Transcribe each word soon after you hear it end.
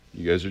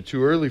You guys are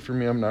too early for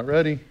me. I'm not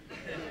ready.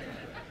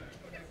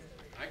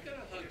 I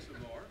gotta hug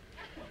some more.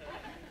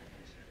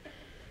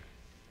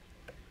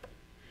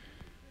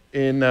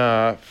 In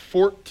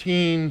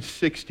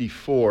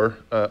 1464,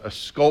 a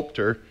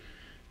sculptor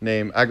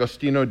named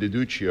Agostino de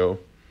Duccio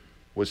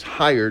was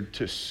hired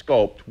to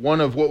sculpt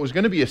one of what was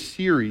going to be a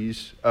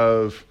series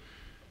of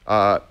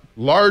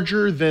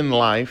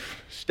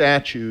larger-than-life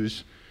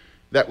statues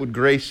that would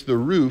grace the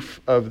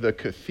roof of the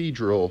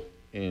cathedral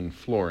in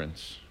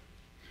Florence.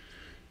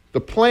 The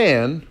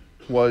plan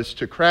was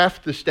to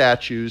craft the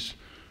statues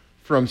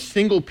from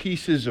single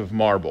pieces of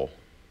marble,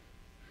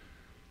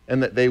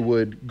 and that they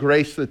would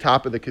grace the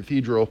top of the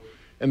cathedral.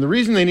 And the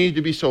reason they needed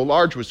to be so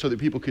large was so that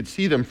people could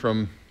see them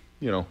from,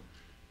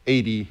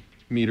 80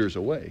 meters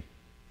away.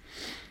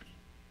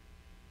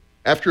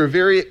 After a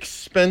very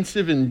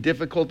expensive and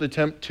difficult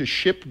attempt to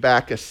ship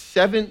back a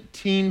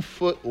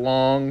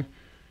 17-foot-long,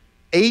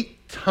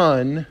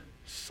 8-ton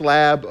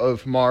slab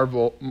of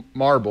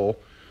marble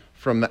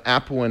from the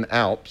Apuan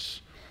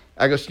Alps,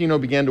 Agostino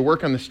began to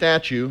work on the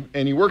statue,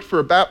 and he worked for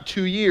about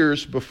 2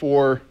 years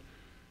before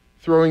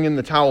throwing in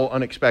the towel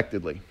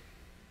unexpectedly.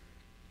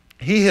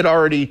 He had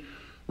already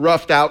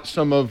roughed out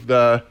some of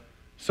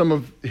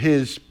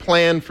his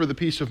plan for the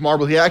piece of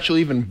marble. He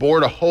actually even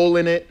bored a hole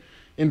in it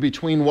in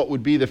between what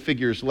would be the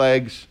figure's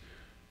legs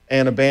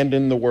and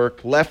abandoned the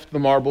work, left the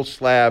marble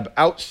slab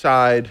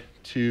outside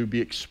to be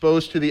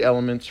exposed to the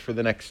elements for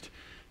the next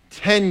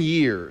 10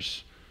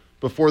 years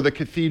before the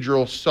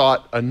cathedral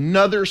sought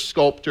another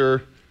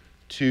sculptor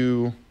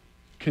to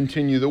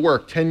continue the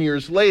work. 10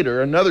 years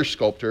later, another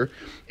sculptor,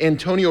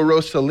 Antonio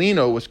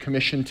Rossellino, was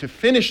commissioned to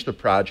finish the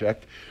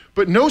project,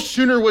 but no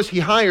sooner was he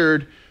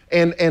hired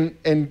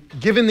and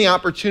given the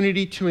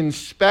opportunity to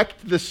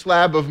inspect the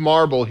slab of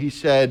marble, he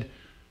said,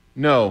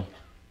 "No,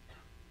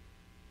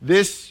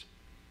 this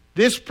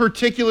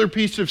particular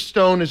piece of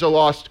stone is a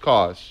lost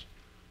cause.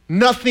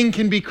 Nothing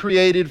can be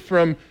created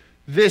from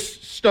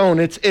this stone.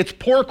 It's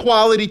poor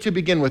quality to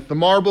begin with. The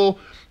marble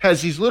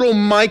has these little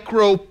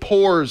micro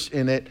pores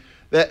in it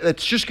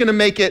that's just going to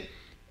make it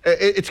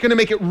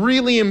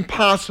really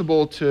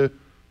impossible to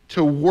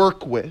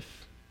work with.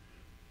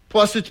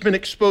 Plus, it's been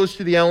exposed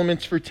to the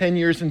elements for 10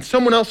 years, and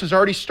someone else has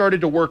already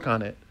started to work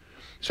on it.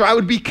 So I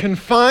would be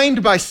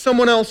confined by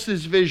someone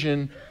else's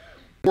vision.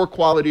 Poor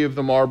quality of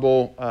the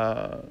marble."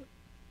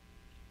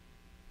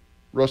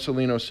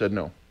 Rossellino said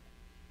no.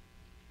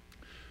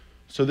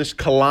 So this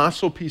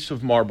colossal piece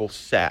of marble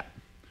sat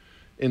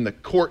in the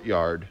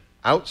courtyard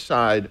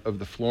outside of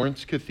the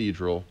Florence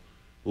Cathedral,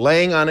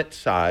 laying on its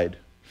side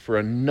for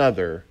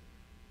another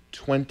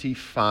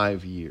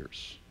 25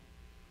 years.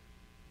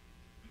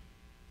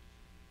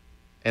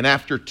 And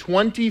after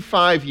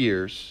 25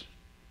 years,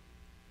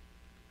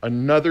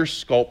 another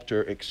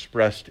sculptor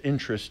expressed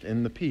interest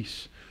in the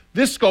piece.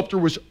 This sculptor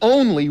was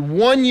only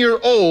 1 year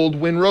old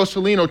when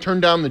Rossellino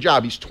turned down the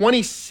job. He's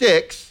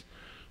 26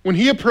 when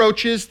he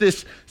approaches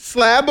this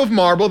slab of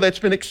marble that's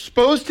been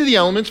exposed to the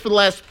elements for the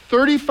last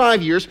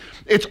 35 years.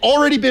 It's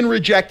already been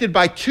rejected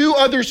by 2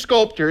 other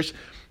sculptors,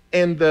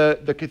 and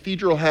the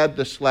cathedral had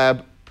the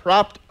slab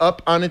propped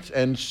up on its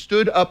end,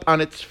 stood up on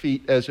its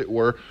feet, as it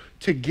were,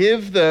 to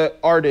give the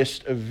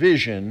artist a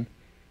vision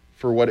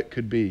for what it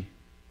could be.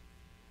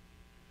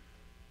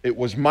 It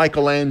was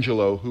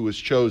Michelangelo who was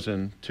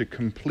chosen to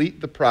complete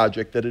the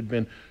project that had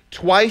been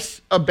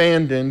twice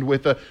abandoned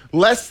with a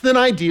less than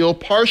ideal,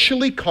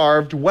 partially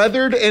carved,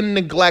 weathered, and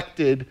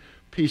neglected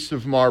piece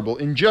of marble.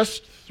 In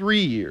just 3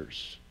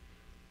 years,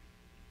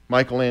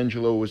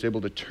 Michelangelo was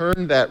able to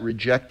turn that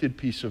rejected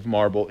piece of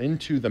marble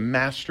into the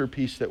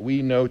masterpiece that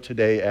we know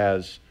today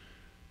as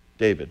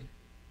David.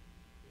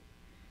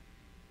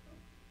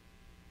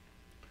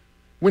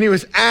 When he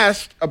was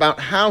asked about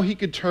how he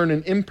could turn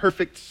an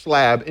imperfect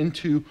slab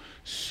into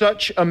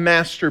such a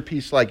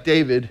masterpiece like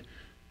David,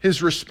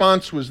 his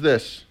response was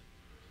this: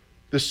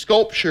 "The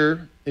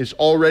sculpture is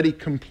already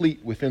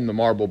complete within the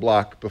marble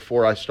block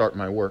before I start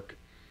my work.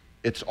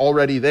 It's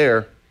already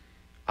there.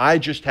 I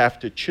just have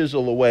to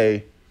chisel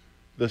away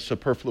the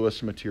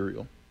superfluous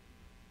material."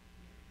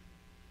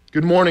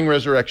 Good morning,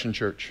 Resurrection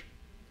Church.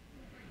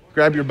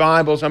 Grab your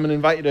Bibles. I'm going to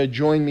invite you to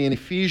join me in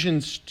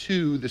Ephesians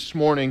 2 this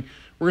morning.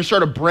 We're going to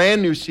start a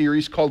brand new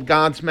series called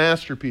God's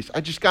Masterpiece.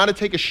 I just got to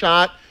take a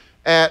shot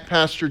at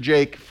Pastor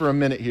Jake for a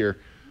minute here.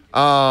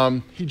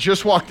 He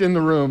just walked in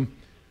the room.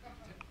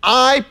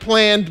 I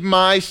planned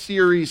my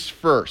series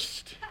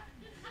first.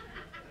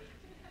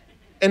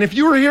 And if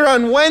you were here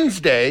on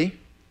Wednesday,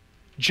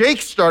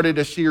 Jake started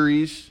a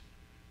series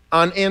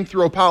on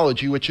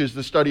anthropology, which is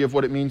the study of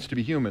what it means to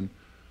be human.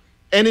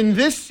 And in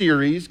this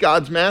series,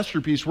 God's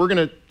Masterpiece, we're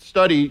going to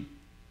study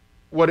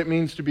what it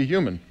means to be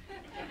human.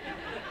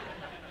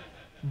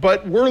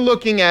 But we're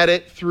looking at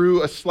it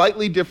through a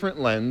slightly different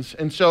lens.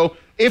 And so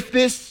if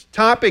this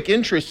topic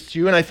interests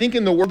you, and I think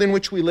in the world in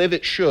which we live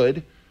it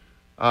should,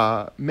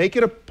 make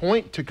it a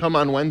point to come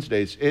on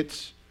Wednesdays.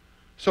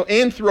 So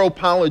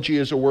anthropology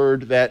is a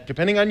word that,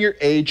 depending on your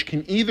age,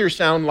 can either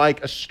sound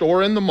like a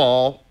store in the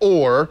mall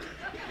or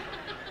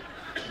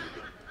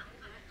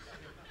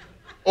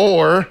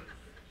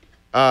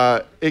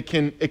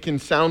it can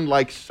sound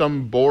like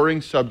some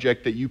boring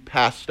subject that you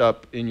passed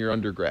up in your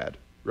undergrad,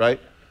 right?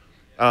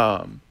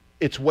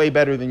 It's way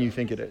better than you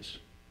think it is.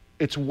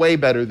 It's way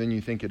better than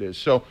you think it is.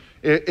 So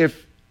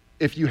if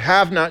you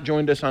have not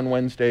joined us on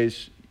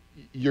Wednesdays,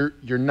 you're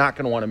not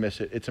going to want to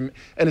miss it. And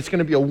it's going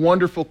to be a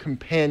wonderful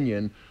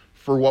companion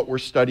for what we're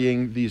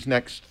studying these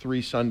next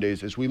 3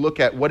 Sundays. As we look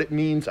at what it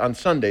means on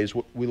Sundays,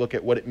 we look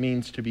at what it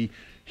means to be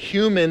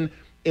human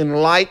in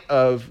light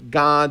of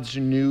God's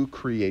new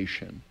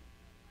creation.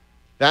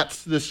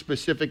 That's the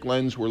specific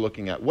lens we're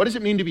looking at. What does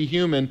it mean to be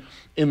human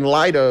in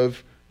light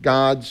of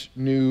God's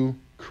new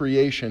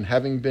creation,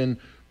 having been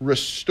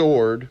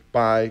restored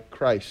by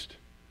Christ?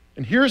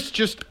 And here's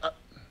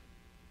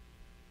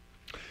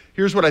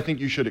what I think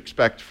you should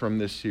expect from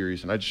this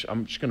series. And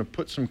I'm just going to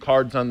put some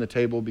cards on the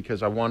table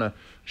because I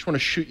just want to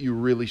shoot you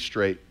really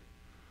straight.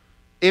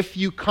 If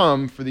you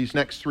come for these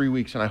next 3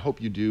 weeks, and I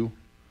hope you do,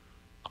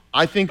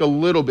 I think a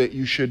little bit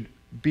you should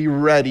be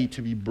ready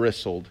to be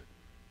bristled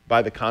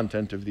by the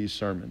content of these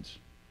sermons.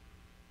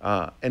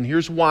 And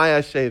here's why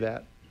I say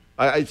that.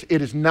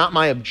 It is not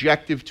my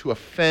objective to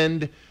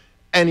offend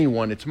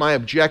anyone. It's my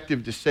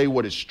objective to say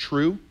what is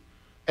true.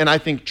 And I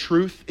think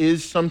truth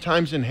is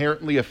sometimes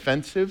inherently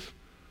offensive.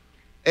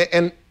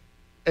 And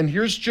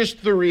here's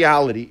just the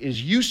reality,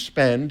 is you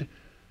spend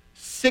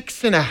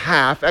 6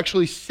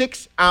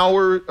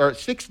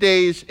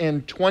 days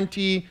and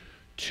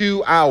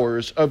 22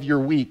 hours of your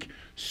week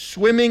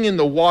swimming in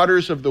the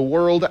waters of the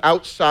world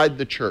outside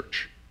the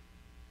church.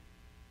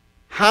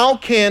 How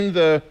can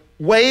the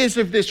ways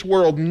of this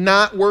world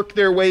not work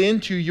their way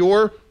into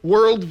your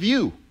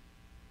worldview?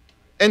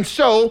 And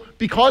so,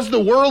 because the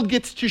world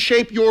gets to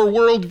shape your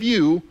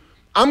worldview,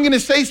 I'm going to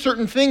say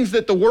certain things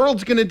that the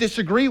world's going to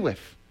disagree with.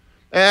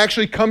 It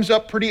actually comes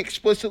up pretty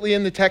explicitly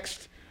in the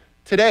text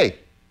today.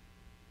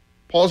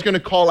 Paul's going to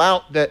call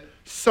out that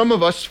some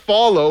of us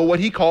follow what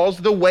he calls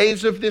the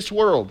ways of this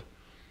world.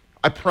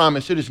 I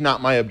promise it is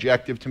not my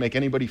objective to make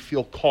anybody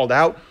feel called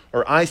out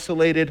or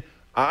isolated.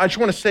 I just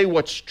want to say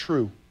what's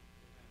true.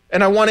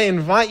 And I want to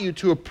invite you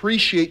to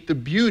appreciate the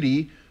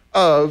beauty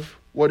of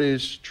what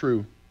is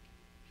true.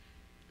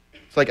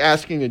 It's like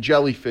asking a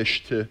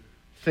jellyfish to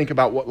think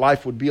about what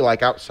life would be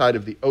like outside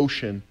of the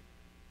ocean.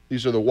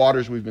 These are the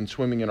waters we've been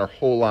swimming in our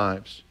whole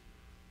lives.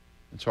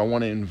 And so I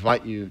want to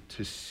invite you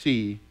to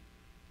see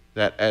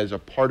that as a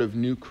part of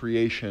new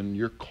creation,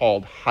 you're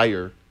called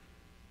higher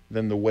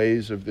than the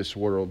ways of this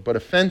world. But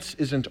offense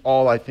isn't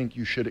all I think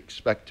you should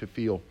expect to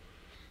feel.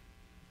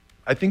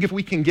 I think if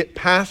we can get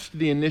past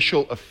the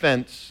initial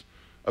offense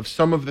of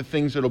some of the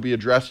things that will be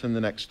addressed in the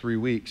next 3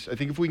 weeks, I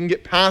think if we can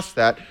get past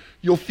that,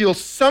 you'll feel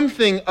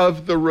something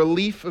of the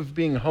relief of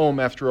being home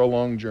after a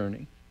long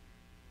journey.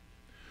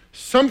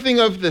 Something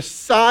of the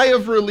sigh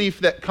of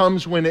relief that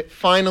comes when it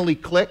finally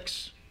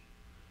clicks,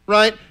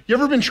 right? You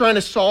ever been trying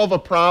to solve a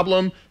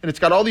problem and it's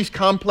got all these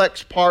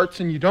complex parts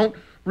and you don't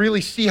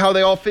really see how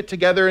they all fit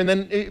together, and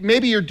then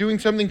maybe you're doing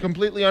something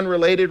completely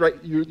unrelated, right?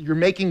 You're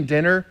making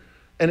dinner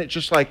and it's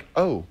just like,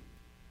 oh,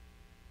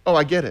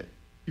 I get it.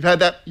 You've had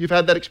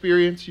that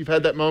experience, you've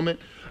had that moment.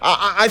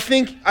 I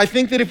think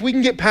that if we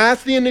can get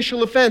past the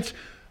initial offense,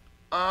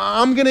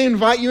 I'm going to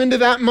invite you into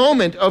that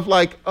moment of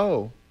like,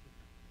 oh,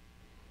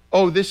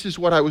 this is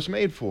what I was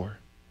made for.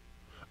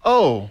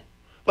 Oh,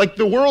 like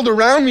the world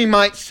around me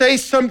might say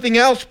something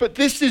else, but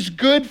this is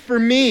good for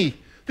me.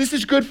 This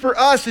is good for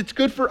us. It's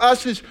good for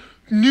us as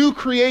new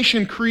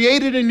creation,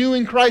 created anew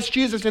in Christ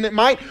Jesus. And it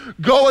might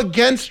go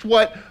against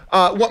what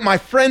my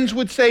friends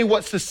would say,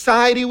 what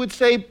society would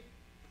say,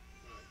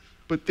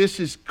 but this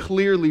is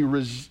clearly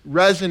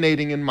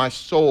resonating in my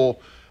soul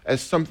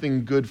as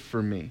something good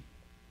for me.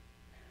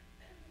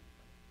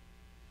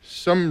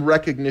 Some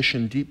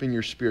recognition deep in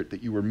your spirit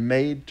that you were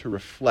made to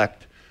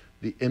reflect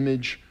the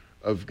image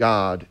of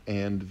God,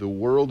 and the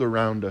world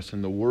around us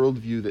and the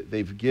worldview that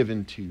they've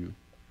given to you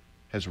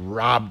has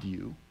robbed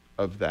you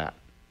of that.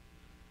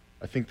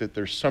 I think that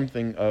there's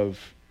something of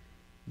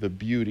the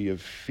beauty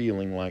of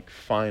feeling like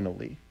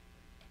finally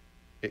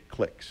it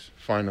clicks,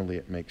 finally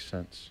it makes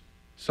sense.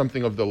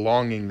 Something of the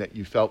longing that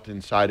you felt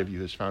inside of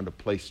you has found a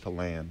place to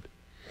land.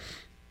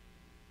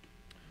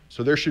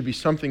 So there should be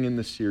something in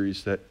this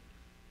series that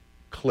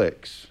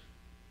clicks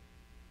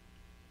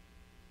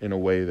in a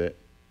way that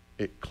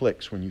it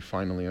clicks when you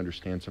finally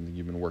understand something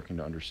you've been working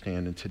to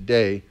understand. And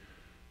today,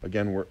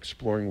 again, we're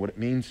exploring what it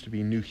means to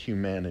be new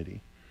humanity.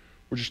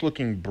 We're just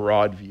looking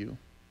broad view.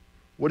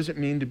 What does it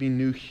mean to be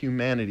new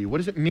humanity? What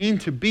does it mean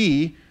to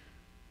be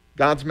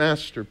God's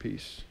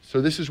masterpiece?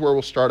 So this is where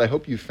we'll start. I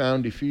hope you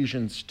found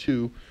Ephesians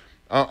 2.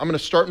 I'm going to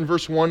start in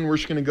verse 1. We're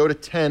just going to go to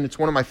 10. It's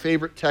one of my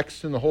favorite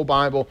texts in the whole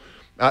Bible.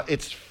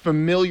 It's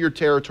familiar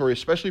territory,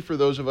 especially for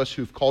those of us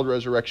who've called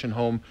Resurrection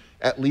home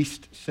at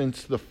least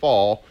since the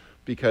fall,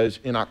 because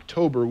in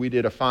October we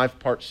did a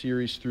 5-part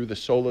series through the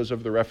solas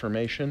of the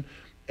Reformation.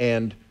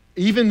 And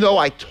even though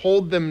I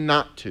told them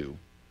not to,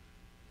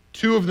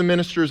 2 of the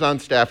ministers on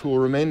staff, who will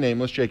remain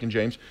nameless, Jake and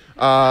James,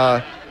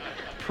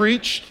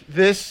 preached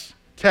this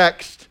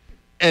text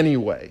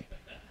anyway.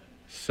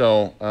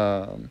 So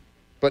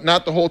but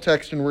not the whole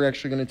text, and we're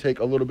actually going to take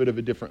a little bit of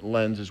a different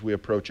lens as we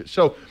approach it.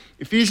 So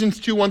Ephesians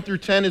 2, 1 through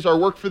 10 is our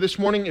work for this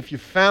morning. If you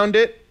found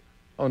it,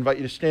 I'll invite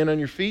you to stand on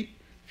your feet,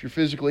 if you're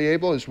physically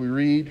able, as we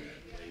read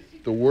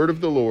the word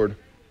of the Lord.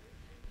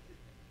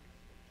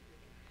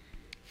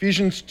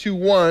 Ephesians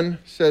 2:1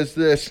 says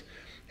this,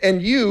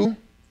 "And you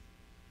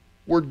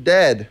were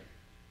dead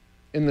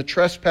in the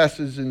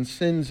trespasses and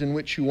sins in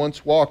which you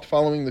once walked,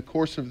 following the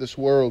course of this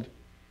world,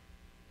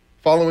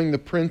 following the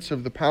prince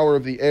of the power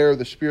of the air,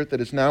 the spirit that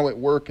is now at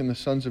work in the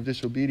sons of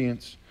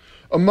disobedience,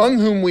 among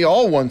whom we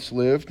all once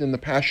lived in the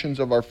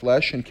passions of our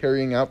flesh and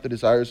carrying out the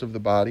desires of the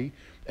body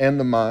and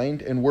the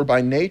mind, and were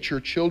by nature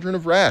children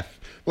of wrath,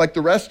 like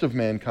the rest of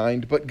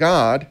mankind. But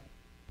God,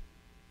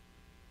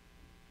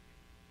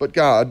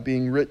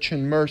 being rich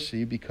in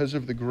mercy, because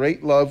of the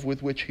great love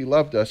with which he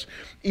loved us,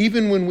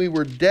 even when we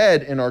were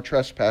dead in our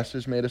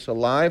trespasses, made us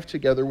alive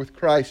together with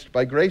Christ.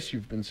 By grace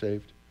you've been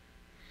saved.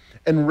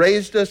 And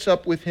raised us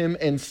up with him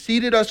and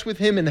seated us with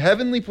him in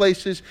heavenly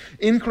places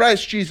in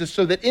Christ Jesus,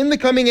 so that in the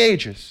coming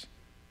ages,"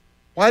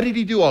 why did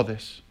he do all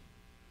this?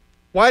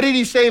 Why did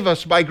he save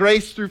us by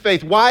grace through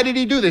faith? Why did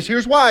he do this?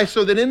 Here's why: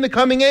 so that in the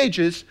coming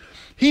ages,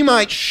 he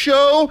might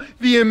show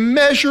the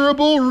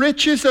immeasurable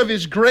riches of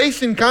his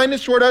grace and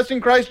kindness toward us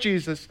in Christ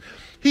Jesus.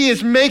 He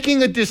is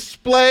making a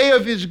display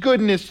of his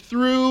goodness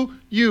through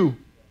you.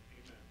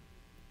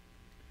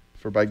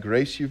 For by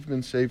grace you've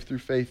been saved through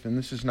faith, and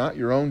this is not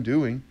your own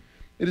doing.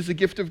 It is a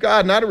gift of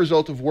God, not a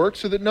result of works,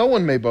 so that no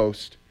one may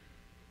boast.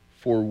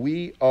 For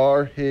we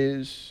are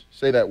his,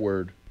 say that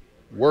word,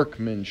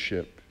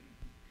 workmanship,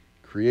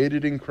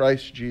 created in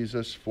Christ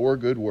Jesus for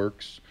good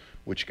works,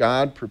 which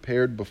God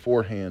prepared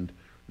beforehand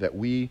that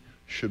we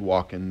should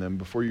walk in them.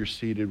 Before you're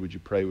seated, would you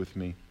pray with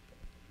me?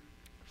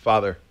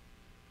 Father,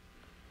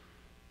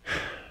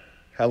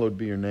 hallowed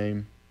be your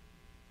name.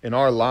 In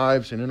our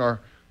lives and in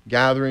our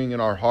gathering in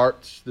our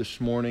hearts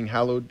this morning,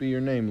 hallowed be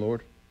your name,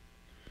 Lord.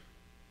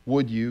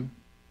 Would you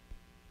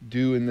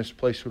do in this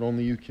place what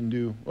only you can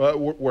do?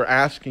 We're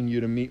asking you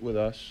to meet with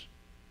us.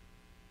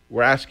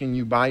 We're asking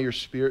you by your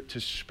Spirit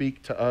to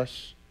speak to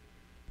us.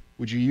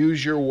 Would you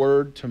use your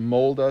word to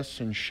mold us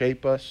and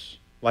shape us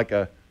like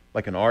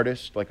an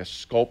artist, like a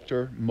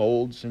sculptor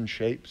molds and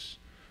shapes?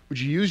 Would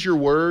you use your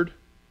word?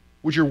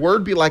 Would your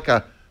word be like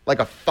a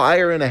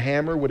fire and a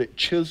hammer? Would it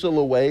chisel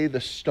away the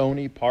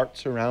stony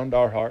parts around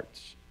our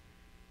hearts?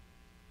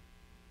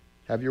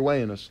 Have your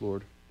way in us,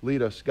 Lord.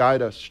 Lead us,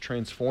 guide us,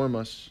 transform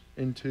us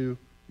into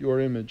your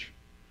image.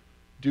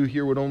 Do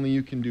here what only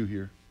you can do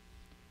here.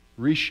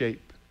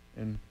 Reshape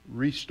and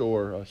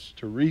restore us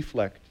to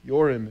reflect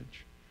your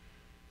image.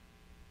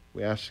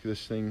 We ask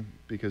this thing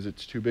because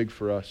it's too big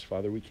for us,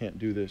 Father. We can't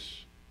do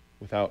this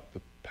without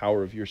the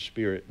power of your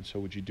Spirit, and so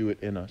would you do it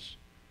in us?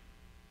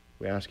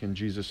 We ask in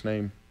Jesus'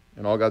 name.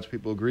 And all God's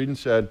people agreed and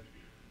said,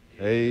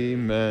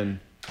 Amen.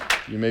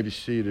 You may be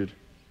seated.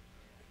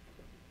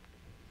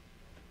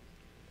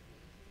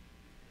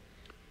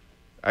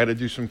 I had to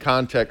do some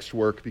context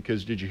work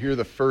because did you hear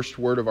the first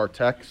word of our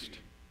text? It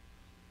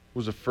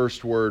was the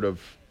first word of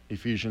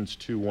Ephesians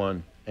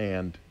 2:1,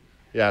 and.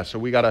 Yeah, so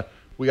we gotta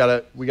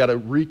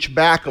reach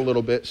back a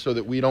little bit so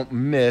that we don't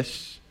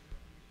miss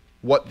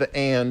what the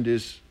 "and"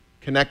 is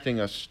connecting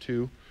us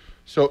to.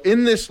 So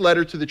in this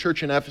letter to the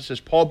church in Ephesus,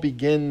 Paul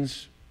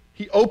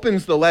he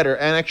opens the letter,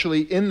 and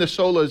actually in the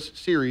Solas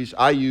series,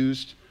 I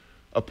used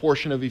a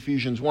portion of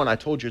Ephesians 1. I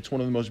told you it's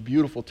one of the most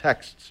beautiful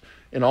texts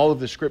in all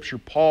of the Scripture.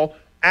 Paul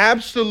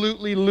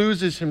absolutely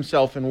loses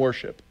himself in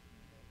worship.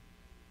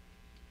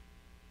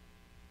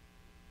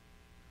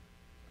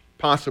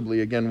 Possibly,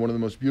 again, one of the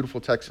most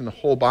beautiful texts in the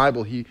whole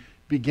Bible. He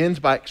begins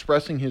by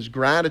expressing his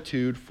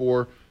gratitude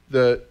for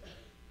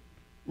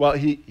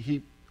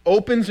he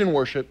opens in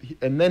worship,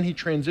 and then he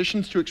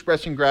transitions to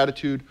expressing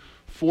gratitude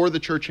for the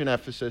church in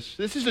Ephesus.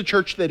 This is a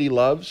church that he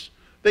loves.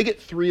 They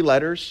get 3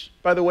 letters,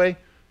 by the way,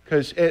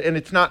 and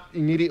it's not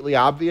immediately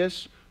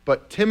obvious,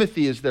 but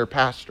Timothy is their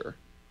pastor.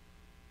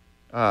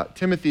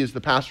 Timothy is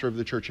the pastor of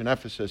the church in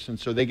Ephesus, and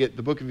so they get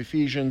the book of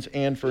Ephesians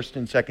and 1st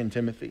and 2nd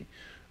Timothy.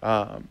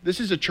 This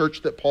is a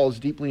church that Paul is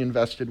deeply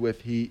invested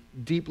with. He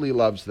deeply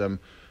loves them.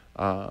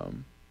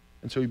 And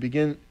so he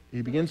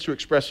begins to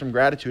express some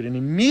gratitude and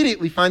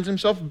immediately finds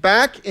himself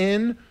back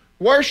in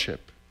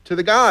worship to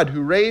the God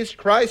who raised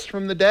Christ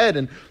from the dead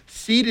and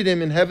seated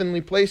him in heavenly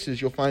places.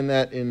 You'll find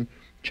that in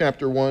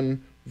chapter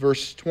 1,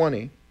 verse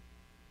 20.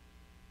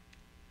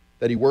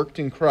 That he worked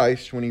in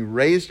Christ when he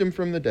raised him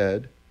from the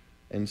dead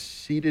and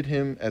seated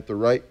him at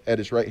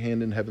his right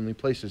hand in heavenly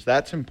places.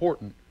 That's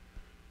important.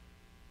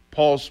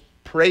 Paul's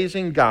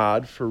praising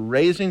God for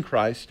raising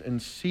Christ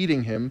and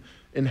seating him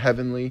in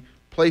heavenly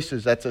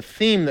places. That's a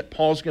theme that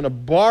Paul's going to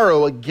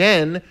borrow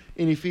again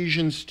in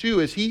Ephesians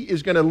 2, as he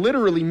is going to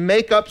literally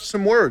make up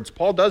some words.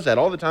 Paul does that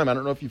all the time. I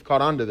don't know if you've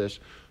caught on to this.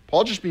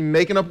 Paul just be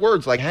making up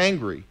words like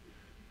hangry.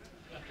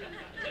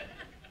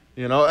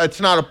 You know, that's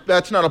not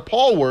a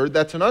Paul word,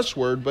 that's an us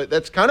word, but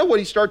that's kind of what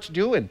he starts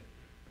doing.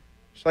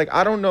 It's like,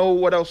 I don't know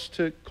what else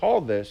to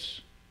call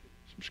this,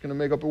 so I'm just going to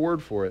make up a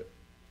word for it.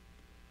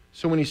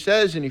 So when he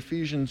says in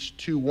Ephesians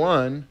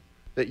 2:1,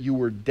 that you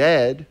were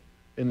dead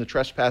in the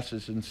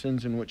trespasses and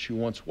sins in which you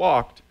once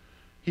walked,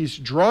 he's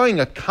drawing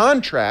a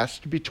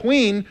contrast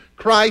between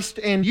Christ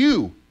and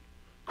you.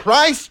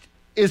 Christ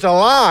is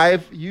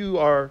alive, you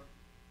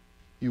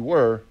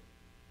were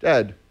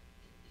dead.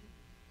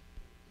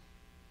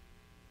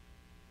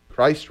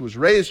 Christ was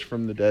raised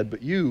from the dead,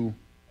 but you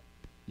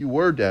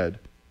were dead.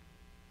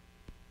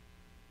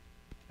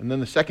 And then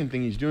the second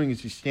thing he's doing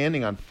is he's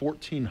standing on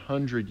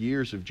 1,400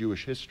 years of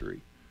Jewish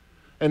history.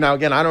 And now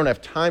again, I don't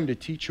have time to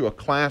teach you a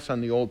class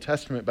on the Old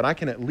Testament, but I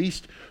can at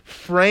least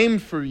frame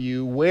for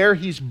you where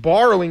he's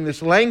borrowing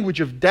this language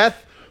of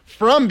death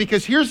from,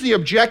 because here's the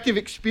objective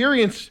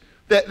experience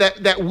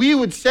that we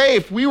would say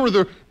if we were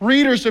the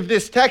readers of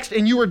this text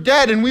and you were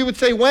dead, and we would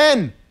say,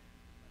 when?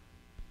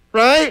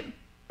 Right?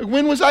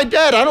 When was I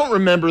dead? I don't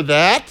remember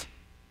that.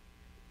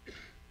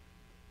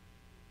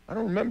 I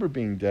don't remember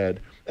being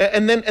dead.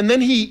 And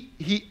then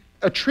he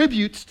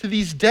attributes to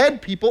these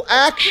dead people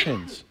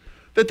actions,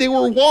 that they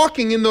were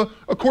walking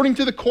according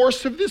to the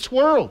course of this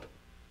world.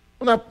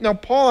 Well, now,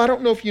 Paul, I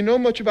don't know if you know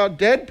much about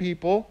dead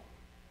people.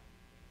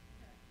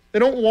 They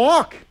don't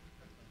walk,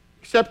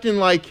 except in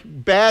like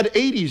bad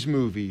 80s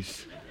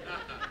movies.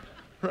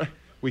 Right?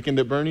 Weekend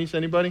at Bernie's,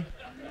 anybody?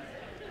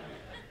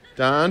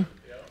 Don?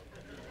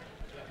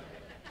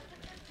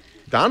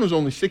 Don was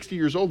only 60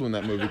 years old when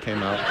that movie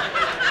came out.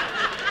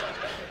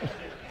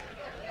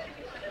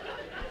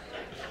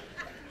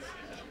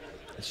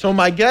 So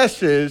my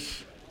guess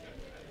is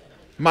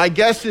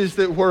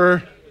that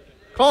we're,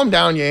 calm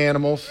down, you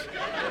animals.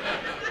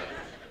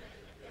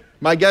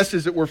 My guess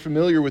is that we're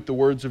familiar with the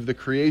words of the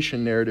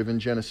creation narrative in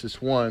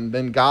Genesis 1.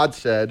 Then God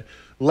said,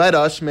 "Let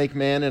us make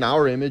man in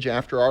our image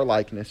after our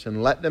likeness,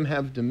 and let them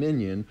have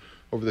dominion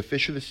over the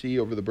fish of the sea,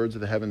 over the birds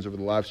of the heavens, over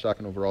the livestock,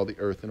 and over all the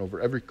earth, and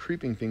over every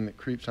creeping thing that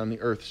creeps on the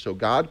earth." So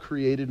God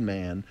created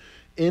man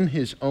in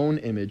his own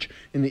image.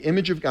 In the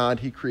image of God,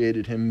 he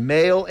created him.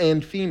 Male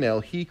and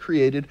female, he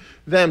created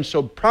them.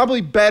 So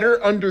probably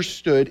better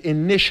understood,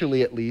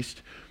 initially at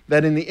least,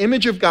 that in the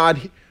image of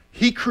God,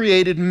 he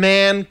created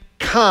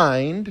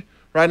mankind,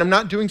 right? I'm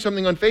not doing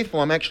something unfaithful.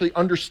 I'm actually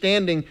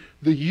understanding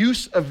the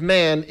use of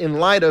man in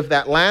light of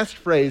that last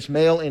phrase,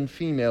 male and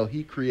female,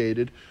 he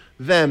created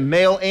them.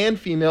 Male and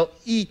female,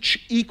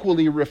 each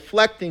equally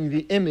reflecting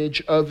the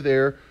image of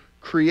their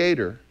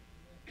creator.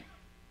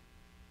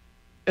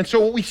 And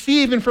so what we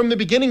see even from the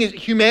beginning is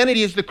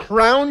humanity is the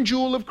crown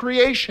jewel of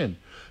creation.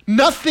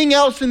 Nothing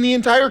else in the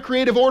entire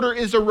creative order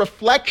is a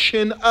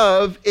reflection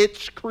of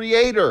its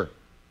creator.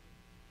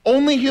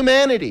 Only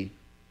humanity.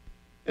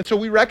 And so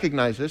we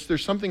recognize this.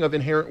 There's something of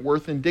inherent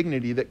worth and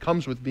dignity that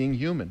comes with being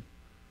human,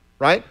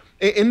 right?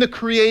 In the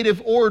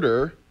creative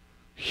order,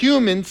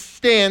 human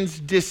stands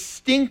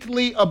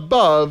distinctly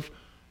above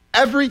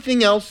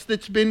everything else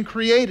that's been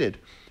created.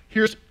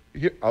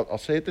 I'll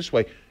say it this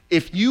way.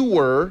 If you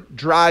were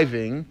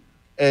driving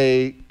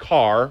a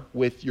car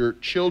with your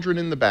children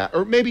in the back,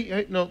 or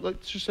maybe, no,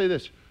 let's just say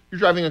this. You're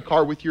driving a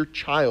car with your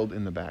child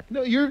in the back.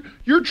 No, you're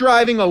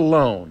driving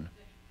alone.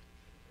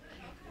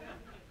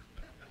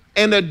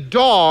 And a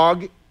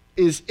dog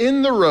is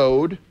in the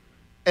road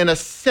and a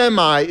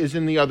semi is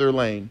in the other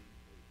lane.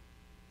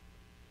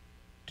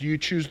 Do you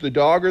choose the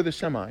dog or the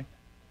semi?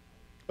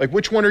 Like,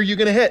 which one are you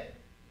going to hit?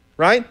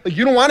 Right? Like,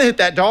 you don't want to hit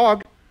that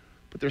dog,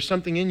 but there's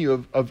something in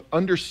you of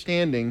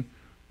understanding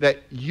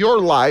that your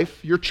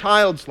life, your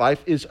child's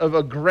life, is of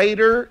a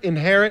greater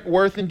inherent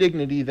worth and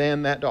dignity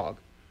than that dog.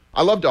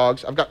 I love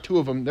dogs. I've got 2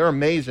 of them. They're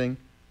amazing.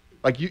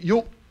 Like,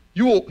 you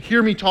will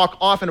hear me talk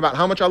often about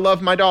how much I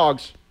love my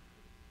dogs.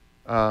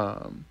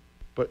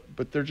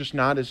 But they're just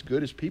not as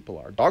good as people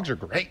are. Dogs are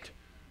great,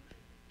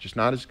 just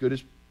not as good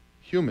as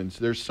humans.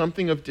 There's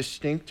something of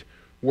distinct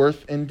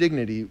worth and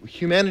dignity.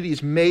 Humanity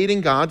is made in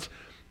God's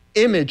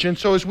image. And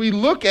so as we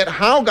look at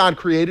how God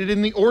created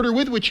in the order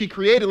with which he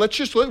created,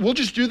 we'll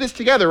just do this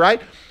together,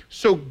 right?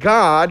 So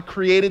God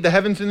created the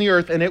heavens and the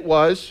earth, and it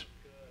was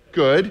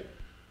good.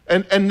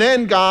 And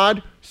then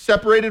God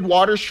separated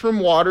waters from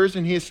waters,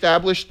 and he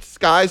established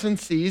skies and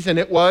seas, and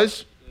it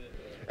was.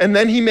 And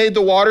then he made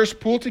the waters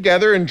pool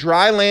together, and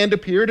dry land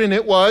appeared, and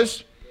it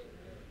was.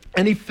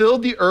 And he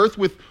filled the earth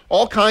with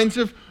all kinds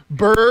of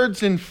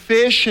birds and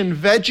fish and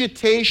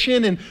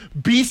vegetation and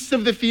beasts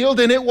of the field,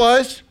 and it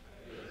was.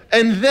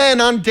 And then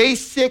on day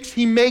 6,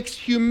 he makes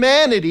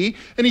humanity,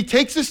 and he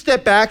takes a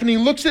step back, and he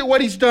looks at what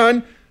he's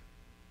done,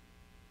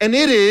 and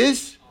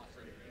it's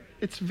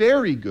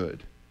very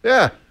good.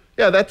 Yeah,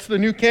 that's the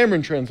New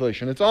Cameron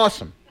translation. It's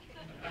awesome.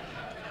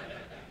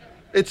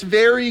 It's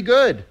very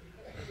good.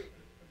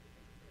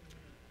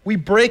 We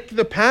break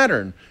the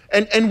pattern.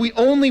 And we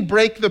only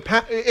break the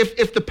pattern.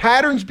 If the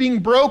pattern's being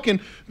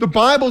broken, the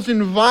Bible's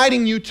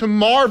inviting you to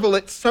marvel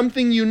at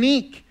something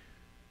unique.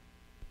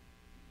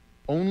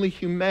 Only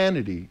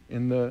humanity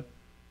in the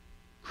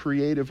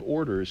creative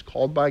order is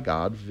called by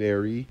God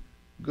very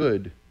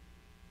good.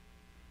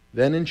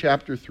 Then in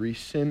chapter 3,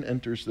 sin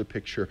enters the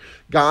picture.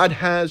 God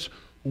has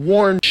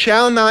warned,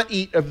 shall not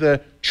eat of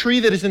the tree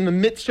that is in the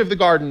midst of the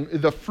garden,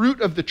 the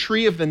fruit of the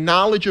tree of the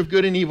knowledge of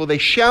good and evil. They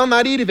shall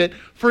not eat of it,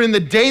 for in the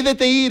day that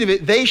they eat of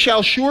it, they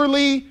shall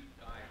surely...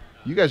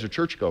 You guys are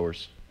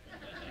churchgoers,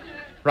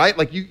 right?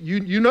 Like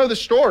you know the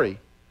story.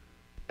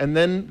 And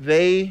then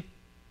they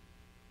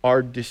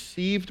are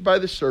deceived by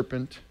the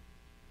serpent,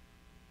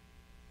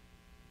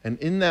 and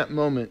in that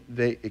moment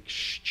they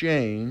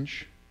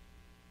exchange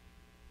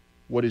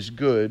what is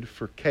good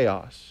for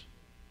chaos.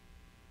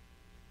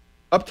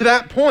 Up to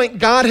that point,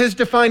 God has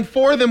defined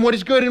for them what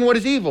is good and what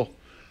is evil.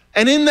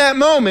 And in that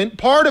moment,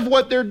 part of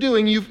what they're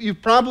doing,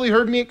 you've probably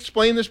heard me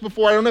explain this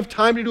before. I don't have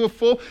time to do a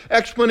full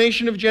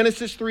explanation of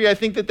Genesis 3. I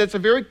think that that's a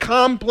very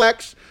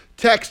complex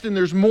text, and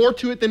there's more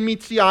to it than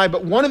meets the eye.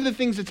 But one of the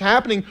things that's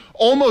happening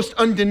almost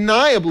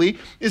undeniably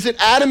is that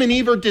Adam and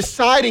Eve are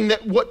deciding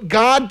that what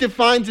God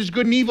defines as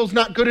good and evil is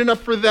not good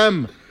enough for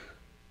them.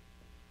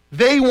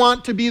 They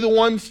want to be the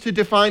ones to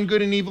define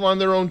good and evil on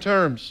their own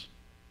terms.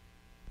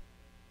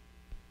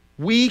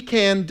 We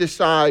can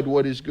decide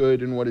what is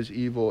good and what is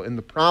evil. And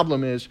the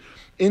problem is,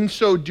 in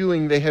so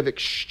doing, they have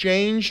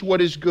exchanged what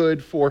is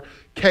good for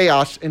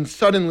chaos, and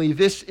suddenly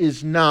this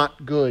is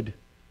not good.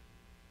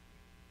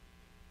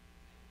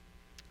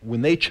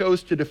 When they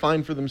chose to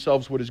define for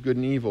themselves what is good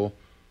and evil,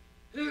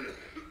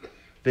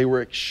 they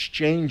were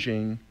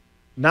exchanging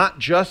not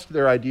just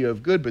their idea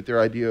of good, but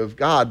their idea of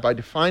God. By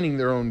defining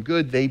their own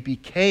good, they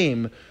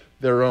became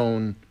their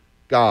own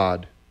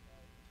God.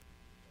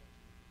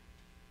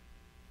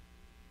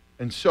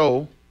 And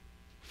so,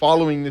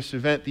 following this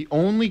event, the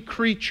only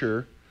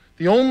creature,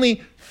 the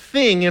only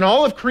thing in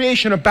all of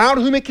creation about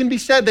whom it can be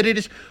said that it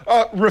is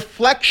a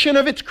reflection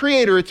of its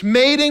creator, it's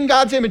made in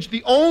God's image,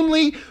 the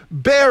only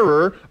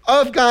bearer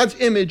of God's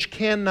image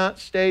cannot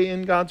stay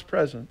in God's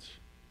presence.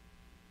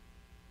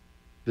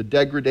 The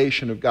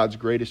degradation of God's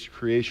greatest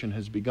creation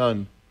has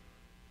begun.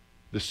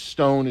 The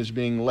stone is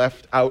being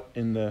left out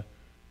in the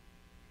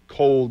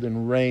cold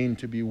and rain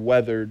to be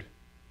weathered.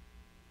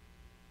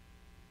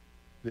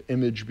 The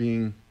image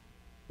being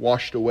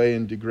washed away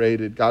and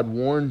degraded. God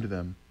warned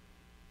them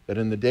that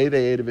in the day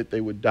they ate of it, they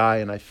would die.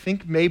 And I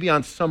think maybe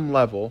on some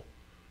level,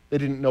 they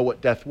didn't know what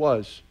death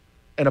was.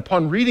 And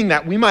upon reading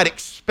that, we might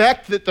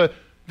expect that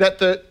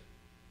the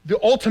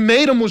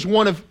ultimatum was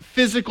one of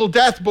physical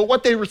death, but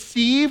what they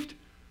received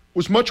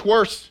was much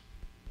worse.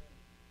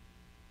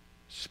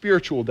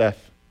 Spiritual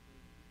death.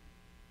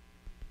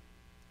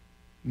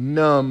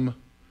 Numb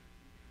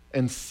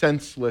and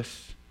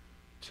senseless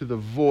to the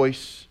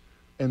voice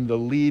and the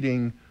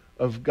leading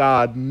of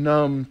God,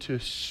 numb to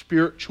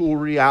spiritual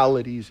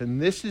realities.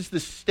 And this is the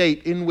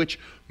state in which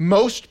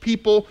most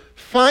people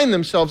find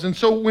themselves. And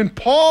so when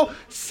Paul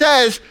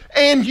says,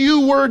 and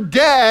you were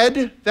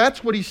dead,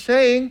 that's what he's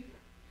saying.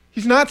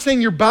 He's not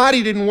saying your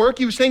body didn't work.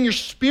 He was saying your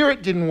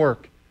spirit didn't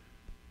work.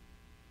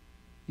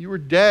 You were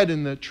dead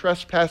in the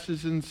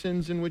trespasses and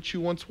sins in which you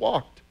once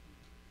walked,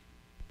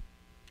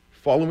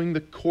 following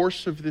the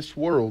course of this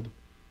world,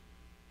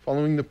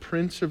 following the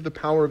prince of the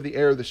power of the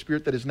air, the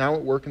spirit that is now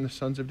at work in the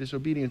sons of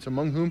disobedience,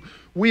 among whom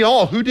we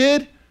all, who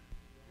did?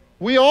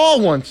 We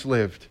all once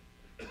lived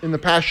in the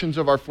passions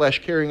of our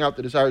flesh, carrying out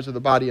the desires of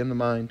the body and the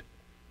mind.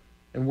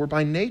 And were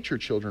by nature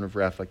children of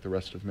wrath like the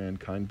rest of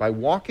mankind. By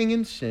walking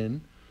in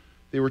sin,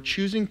 they were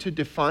choosing to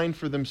define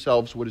for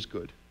themselves what is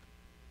good,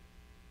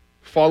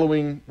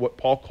 following what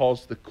Paul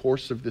calls the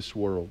course of this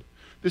world.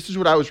 This is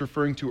what I was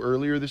referring to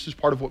earlier. This is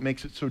part of what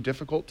makes it so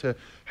difficult to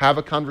have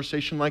a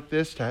conversation like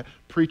this, to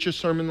preach a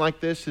sermon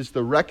like this, is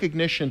the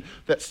recognition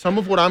that some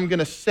of what I'm going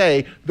to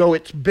say, though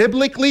it's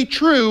biblically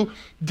true,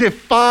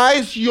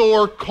 defies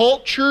your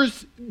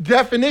culture's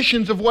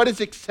definitions of what is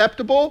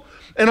acceptable.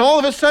 And all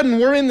of a sudden,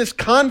 we're in this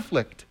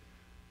conflict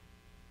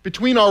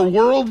between our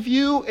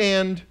worldview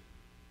and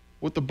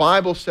what the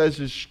Bible says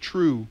is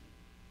true.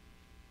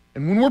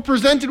 And when we're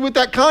presented with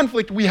that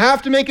conflict, we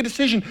have to make a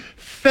decision.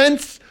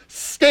 Fence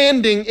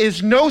standing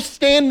is no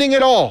standing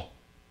at all.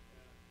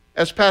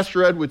 As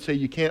Pastor Ed would say,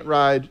 you can't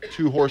ride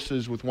two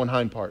horses with one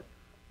hind part.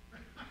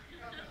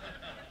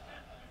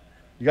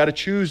 You got to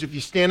choose. If you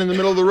stand in the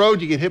middle of the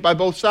road, you get hit by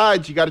both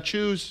sides. You got to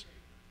choose.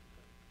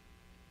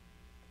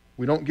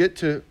 We don't get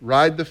to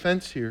ride the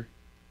fence here.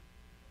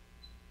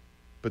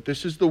 But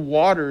this is the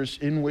waters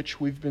in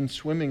which we've been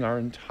swimming our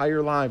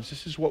entire lives.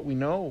 This is what we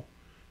know.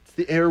 It's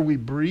the air we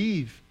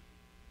breathe.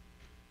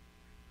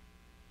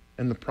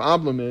 And the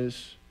problem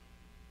is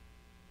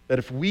that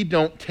if we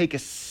don't take a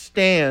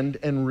stand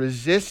and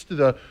resist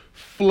the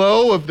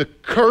flow of the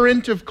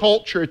current of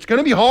culture, it's going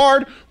to be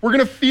hard. We're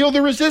going to feel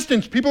the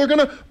resistance. People are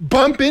going to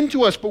bump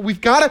into us, but we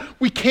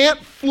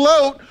can't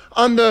float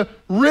on the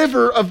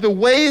river of the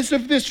ways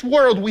of this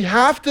world. We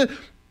have to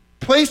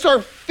place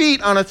our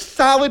feet on a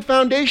solid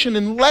foundation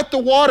and let the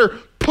water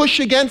push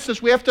against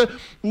us. We have to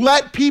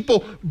let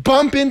people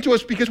bump into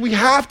us because we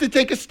have to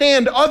take a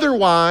stand.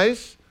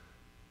 Otherwise,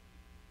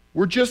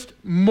 we're just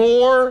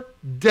more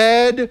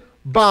dead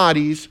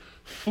bodies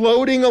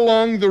floating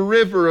along the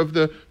river of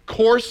the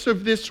course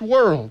of this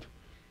world.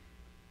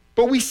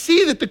 But we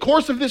see that the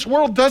course of this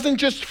world doesn't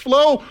just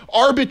flow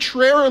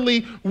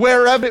arbitrarily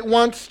wherever it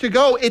wants to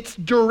go. It's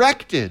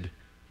directed.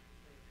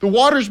 The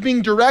water's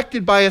being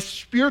directed by a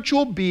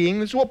spiritual being.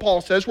 This is what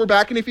Paul says. We're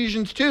back in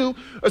Ephesians 2.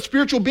 A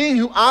spiritual being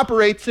who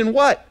operates in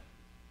what?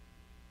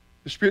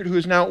 The Spirit who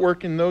is now at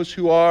work in those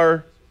who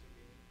are.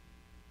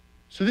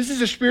 So this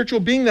is a spiritual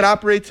being that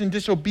operates in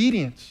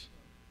disobedience.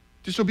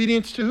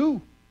 Disobedience to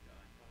who?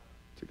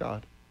 To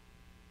God.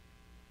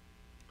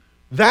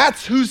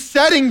 That's who's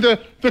setting the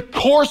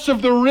course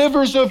of the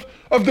rivers of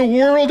the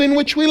world in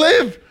which we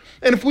live.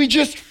 And if we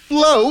just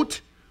float,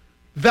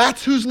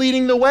 that's who's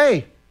leading the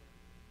way.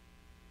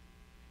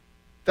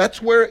 That's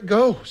where it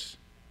goes.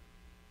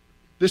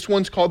 This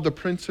one's called the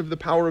prince of the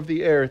power of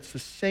the air. It's the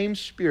same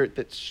spirit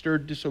that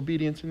stirred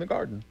disobedience in the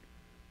garden.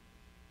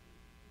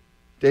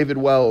 David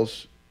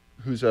Wells,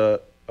 who's a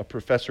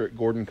professor at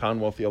Gordon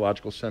Conwell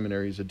Theological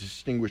Seminary, he's a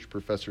distinguished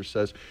professor,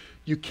 says,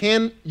 you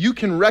can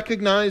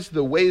recognize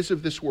the ways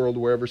of this world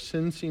wherever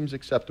sin seems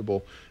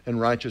acceptable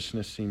and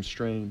righteousness seems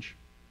strange.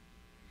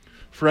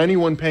 For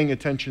anyone paying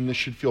attention, this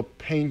should feel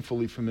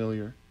painfully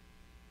familiar.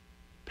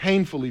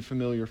 Painfully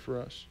familiar for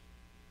us.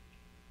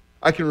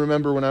 I can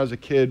remember when I was a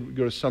kid, we'd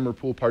go to summer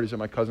pool parties at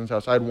my cousin's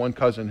house. I had one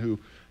cousin who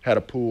had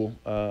a pool,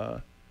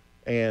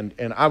 and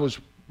I was,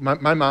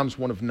 my mom's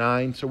one of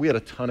 9, so we had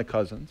a ton of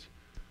cousins.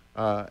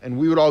 And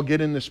we would all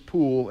get in this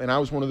pool, and I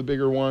was one of the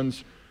bigger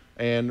ones,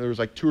 and there was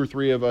like 2 or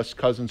 3 of us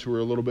cousins who were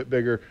a little bit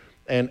bigger,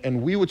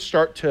 and we would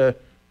start to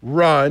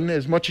run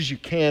as much as you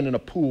can in a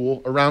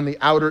pool around the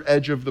outer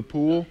edge of the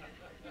pool,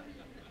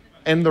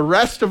 and the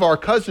rest of our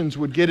cousins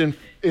would get in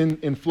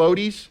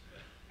floaties,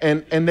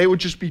 and they would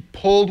just be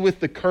pulled with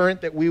the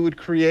current that we would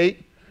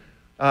create,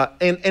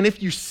 and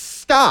if you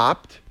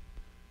stopped,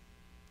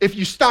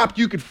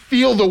 you could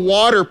feel the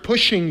water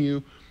pushing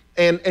you.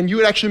 And you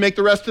would actually make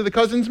the rest of the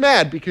cousins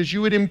mad because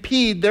you would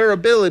impede their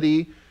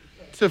ability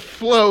to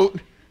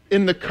float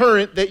in the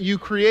current that you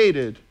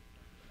created.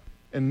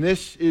 And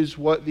this is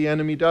what the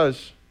enemy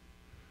does.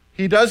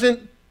 He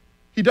doesn't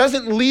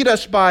lead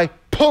us by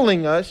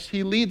pulling us.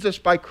 He leads us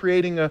by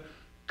creating a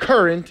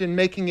current and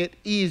making it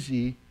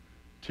easy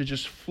to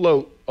just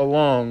float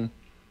along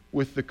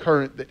with the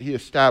current that he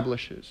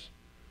establishes.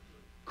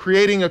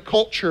 Creating a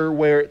culture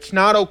where it's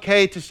not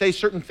okay to say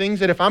certain things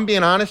that, if I'm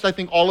being honest, I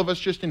think all of us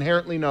just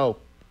inherently know,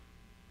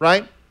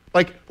 right?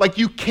 Like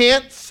you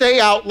can't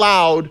say out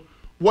loud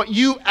what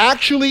you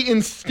actually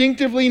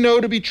instinctively know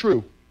to be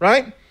true,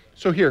 right?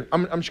 So here,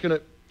 I'm just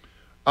going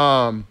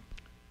to,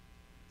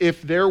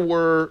 if there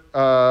were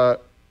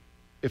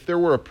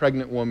a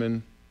pregnant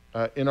woman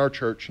in our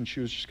church and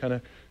she was just kind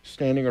of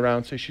standing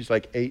around, say she's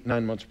like 8,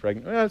 9 months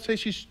pregnant, I'd say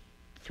she's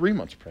 3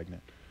 months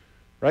pregnant,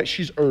 right?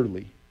 She's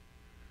early.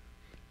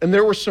 And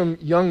there were some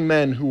young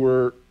men who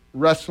were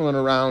wrestling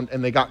around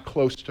and they got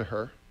close to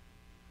her,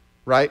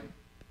 right?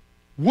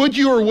 Would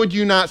you or would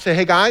you not say,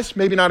 hey guys,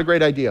 maybe not a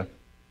great idea,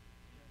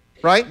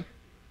 right?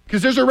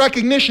 Because there's a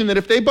recognition that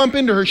if they bump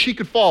into her, she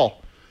could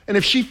fall. And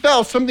if she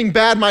fell, something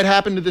bad might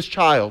happen to this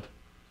child,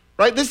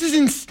 right? This is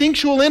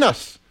instinctual in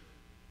us.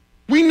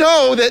 We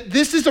know that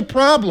this is a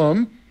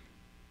problem,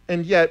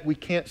 and yet we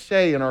can't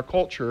say in our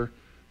culture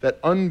that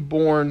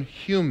unborn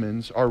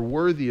humans are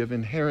worthy of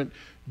inherent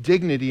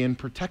dignity and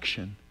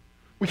protection.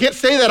 We can't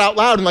say that out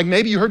loud, and like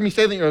maybe you heard me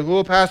say that, and you're like,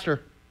 oh,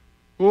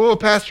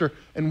 pastor.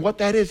 And what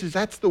that is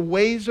that's the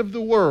ways of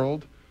the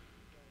world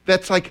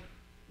that's like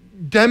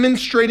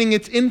demonstrating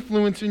its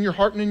influence in your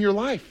heart and in your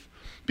life.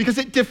 Because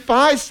it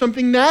defies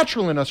something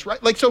natural in us,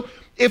 right? Like, so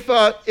if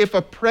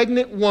a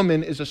pregnant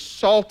woman is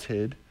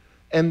assaulted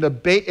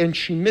and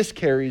she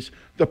miscarries,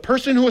 the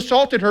person who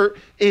assaulted her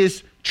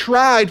is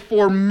tried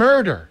for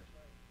murder.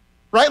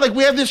 Right? Like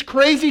we have this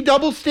crazy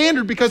double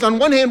standard because on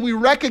one hand we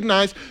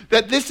recognize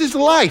that this is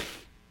life.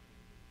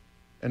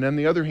 And on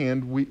the other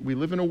hand, we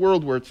live in a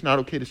world where it's not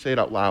okay to say it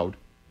out loud.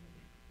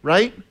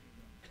 Right?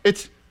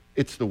 It's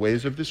the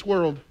ways of this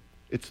world.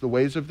 It's the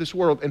ways of this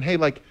world. And hey,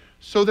 like,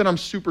 so that I'm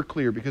super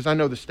clear, because I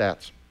know the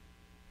stats,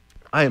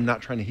 I am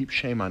not trying to heap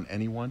shame on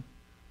anyone.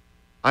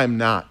 I am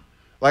not.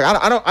 Like,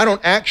 I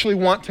don't actually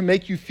want to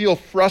make you feel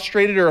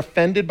frustrated or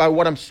offended by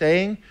what I'm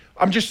saying.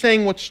 I'm just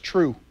saying what's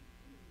true.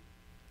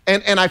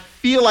 And I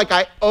feel like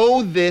I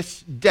owe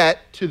this debt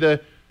to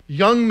the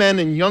young men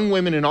and young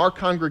women in our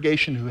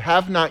congregation who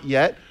have not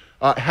yet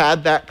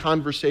had that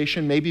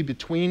conversation, maybe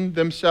between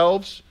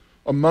themselves,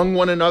 among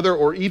one another,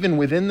 or even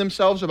within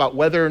themselves about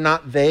whether or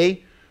not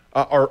they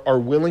are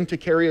willing to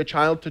carry a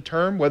child to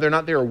term, whether or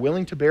not they are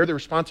willing to bear the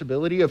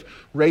responsibility of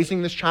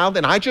raising this child.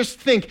 And I just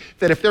think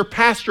that if their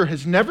pastor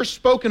has never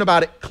spoken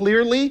about it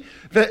clearly,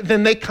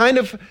 then they kind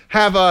of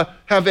have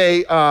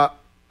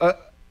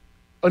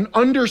an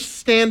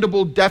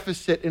understandable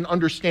deficit in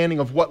understanding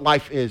of what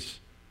life is.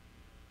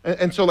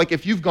 And so, like,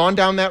 if you've gone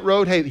down that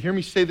road, hey, hear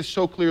me say this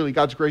so clearly.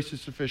 God's grace is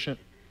sufficient.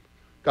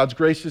 God's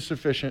grace is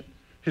sufficient.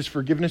 His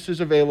forgiveness is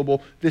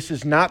available. This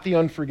is not the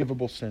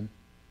unforgivable sin.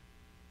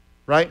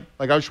 Right?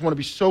 Like, I just want to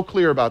be so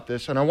clear about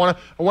this. And I want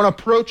to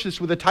approach this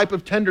with a type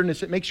of tenderness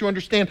that makes you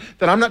understand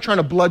that I'm not trying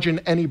to bludgeon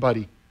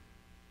anybody.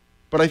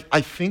 But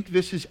I think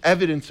this is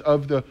evidence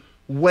of the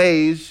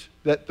ways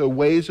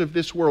of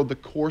this world, the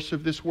course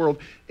of this world,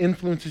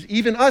 influences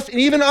even us, and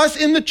even us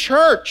in the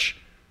church.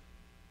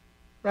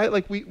 Right?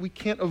 Like we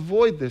can't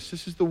avoid this.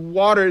 This is the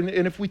water,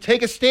 and if we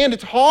take a stand,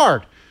 it's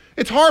hard.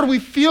 It's hard. We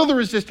feel the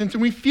resistance,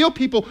 and we feel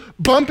people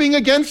bumping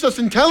against us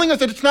and telling us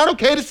that it's not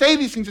okay to say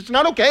these things. It's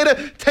not okay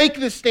to take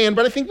this stand,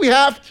 but I think we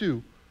have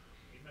to.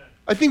 Amen.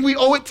 I think we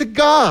owe it to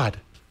God.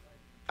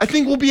 I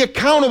think we'll be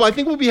accountable. I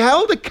think we'll be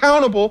held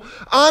accountable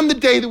on the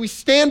day that we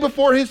stand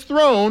before his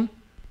throne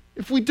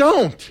if we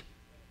don't.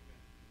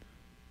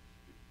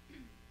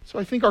 So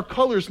I think our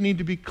colors need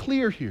to be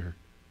clear here.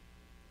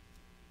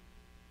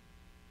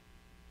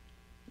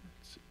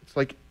 It's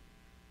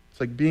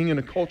like being in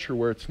a culture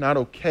where it's not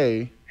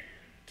okay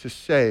to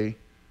say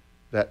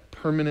that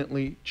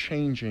permanently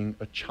changing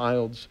a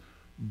child's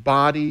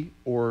body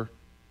or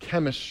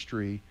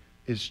chemistry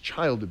is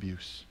child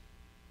abuse.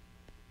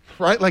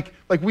 Right? Like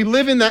we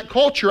live in that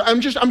culture. I'm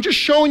just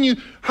showing you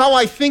how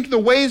I think the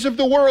ways of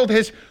the world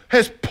has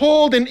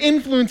pulled and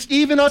influenced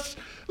even us.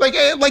 Like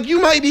you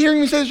might be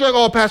hearing me say this, you're like,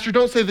 oh, Pastor,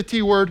 don't say the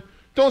T word.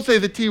 Don't say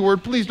the T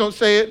word. Please don't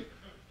say it.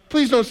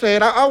 Please don't say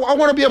it. I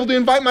want to be able to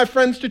invite my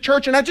friends to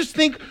church, and I just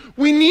think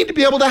we need to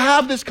be able to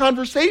have this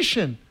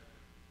conversation.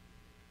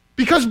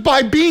 Because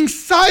by being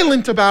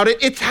silent about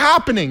it, it's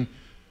happening.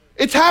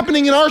 It's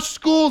happening in our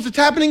schools. It's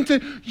happening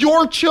to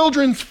your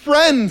children's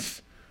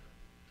friends.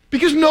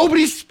 Because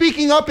nobody's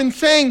speaking up and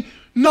saying,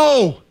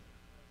 no,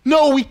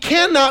 we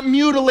cannot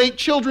mutilate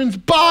children's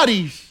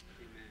bodies.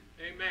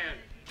 Amen.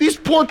 These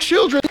poor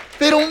children,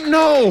 they don't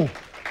know.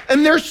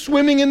 And they're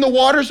swimming in the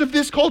waters of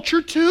this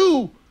culture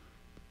too.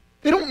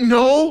 They don't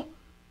know.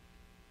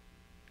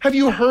 Have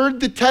you heard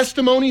the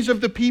testimonies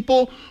of the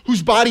people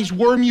whose bodies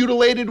were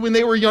mutilated when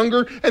they were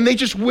younger and they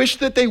just wish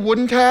that they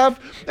wouldn't have?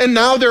 And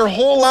now their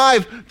whole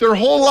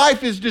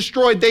life is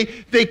destroyed.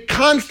 They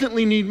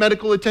constantly need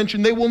medical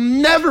attention. They will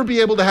never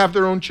be able to have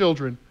their own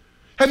children.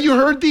 Have you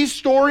heard these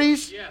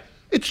stories? Yes.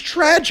 It's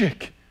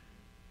tragic.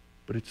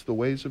 But it's the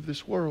ways of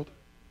this world.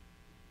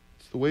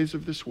 It's the ways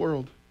of this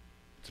world.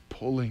 It's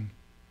pulling.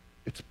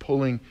 It's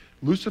pulling.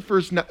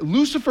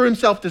 Lucifer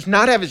himself does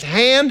not have his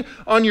hand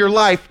on your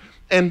life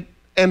and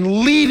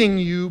leading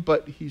you,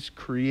 but he's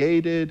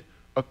created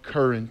a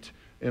current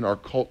in our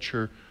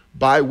culture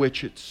by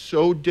which it's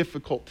so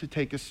difficult to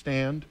take a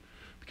stand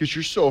because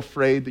you're so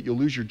afraid that you'll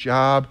lose your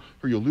job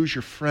or you'll lose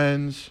your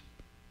friends.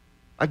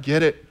 I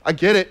get it.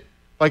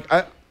 Like,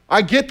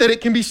 I get that it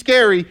can be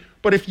scary,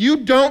 but if you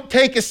don't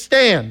take a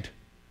stand,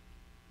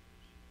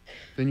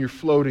 then you're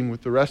floating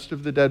with the rest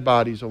of the dead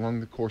bodies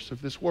along the course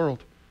of this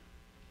world.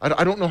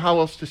 I don't know how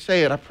else to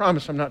say it. I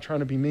promise I'm not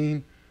trying to be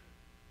mean.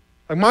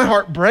 Like my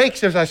heart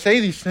breaks as I say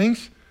these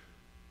things.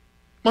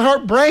 My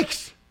heart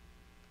breaks.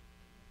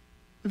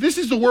 This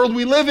is the world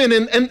we live in,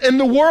 and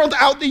the world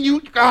out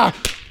there,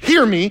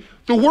 hear me,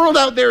 the world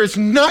out there is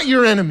not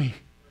your enemy.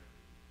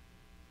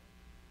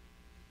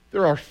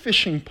 They're our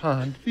fishing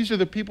pond. These are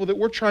the people that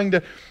we're trying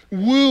to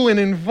woo and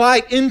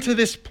invite into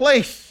this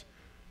place.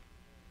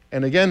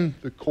 And again,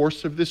 the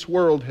course of this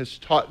world has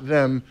taught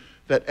them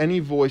that any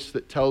voice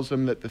that tells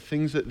them that the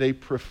things that they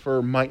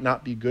prefer might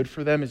not be good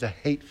for them is a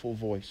hateful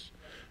voice,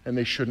 and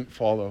they shouldn't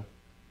follow.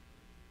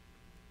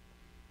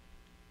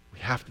 We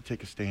have to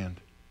take a stand.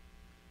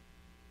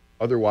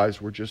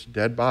 Otherwise, we're just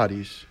dead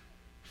bodies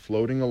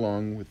floating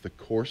along with the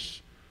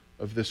course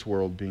of this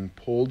world, being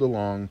pulled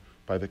along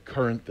by the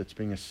current that's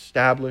being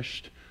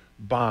established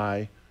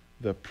by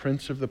the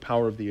prince of the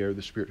power of the air,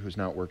 the spirit who is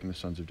now at work in the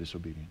sons of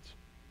disobedience.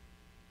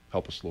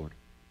 Help us, Lord.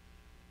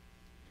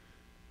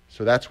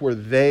 So that's where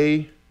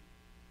they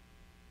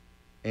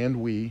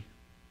and we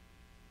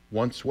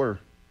once were.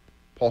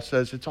 Paul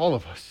says it's all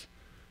of us.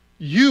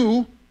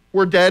 You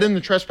were dead in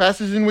the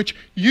trespasses in which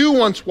you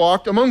once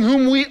walked, among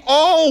whom we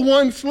all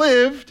once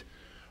lived,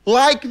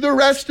 like the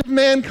rest of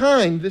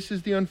mankind. This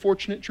is the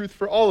unfortunate truth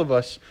for all of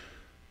us.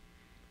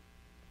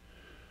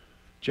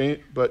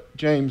 But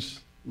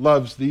James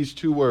loves these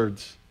two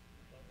words.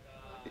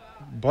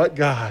 But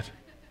God.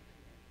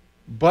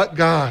 But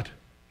God.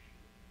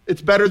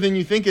 It's better than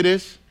you think it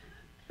is.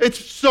 It's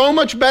so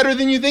much better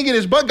than you think it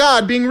is. But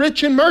God, being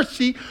rich in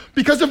mercy,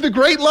 because of the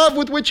great love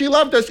with which he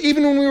loved us,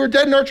 even when we were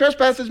dead in our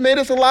trespasses, made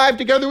us alive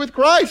together with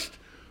Christ.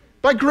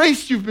 By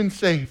grace you've been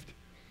saved.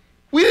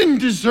 We didn't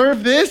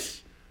deserve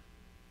this.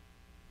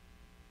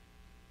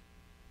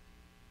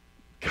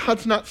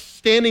 God's not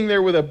standing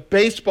there with a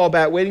baseball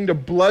bat waiting to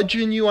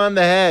bludgeon you on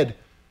the head.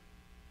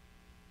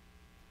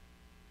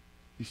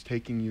 He's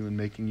taking you and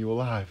making you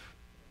alive.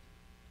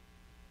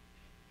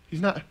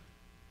 He's not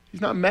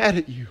mad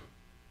at you.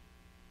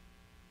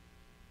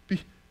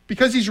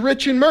 Because he's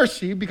rich in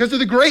mercy, because of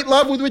the great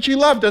love with which he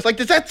loved us. Like,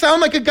 does that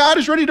sound like a God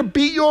who's ready to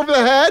beat you over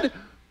the head?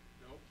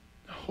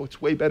 No,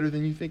 it's way better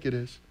than you think it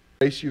is.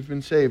 Grace, you've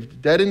been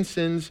saved. Dead in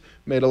sins,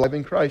 made alive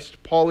in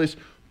Christ. Paul is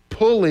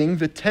pulling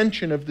the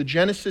tension of the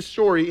Genesis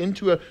story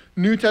into a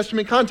New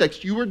Testament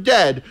context. You were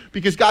dead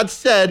because God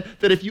said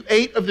that if you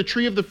ate of the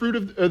tree of the fruit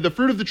of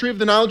the tree of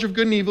the knowledge of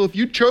good and evil, if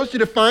you chose to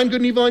define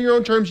good and evil on your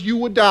own terms, you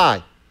would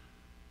die.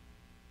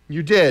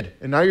 You did,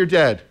 and now you're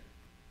dead.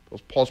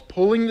 Paul's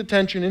pulling the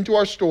tension into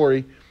our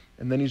story,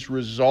 and then he's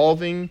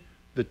resolving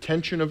the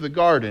tension of the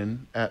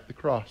garden at the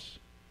cross.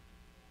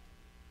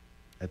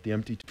 At the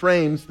empty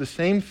frames, the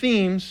same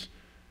themes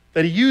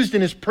that he used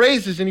in his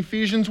praises in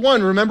Ephesians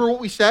 1. Remember what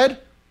we said?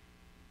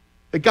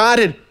 That God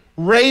had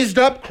raised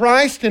up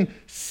Christ and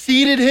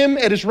seated him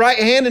at his right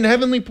hand in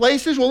heavenly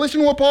places. Well,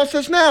 listen to what Paul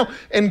says now.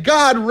 And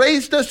God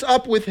raised us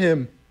up with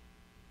him.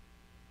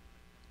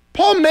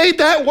 Paul made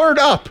that word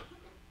up.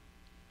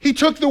 He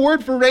took the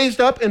word for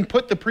raised up and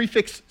put the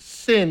prefix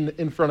sin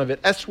in front of it,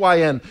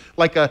 S-Y-N,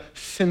 like a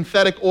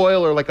synthetic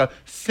oil or like a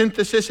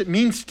synthesis. It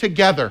means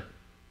together.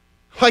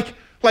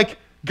 Like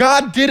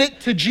God did it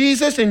to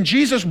Jesus and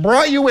Jesus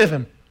brought you with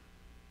him.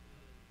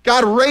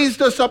 God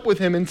raised us up with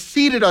him and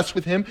seated us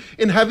with him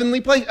in heavenly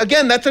place.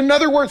 Again, that's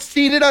another word,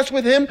 seated us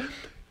with him.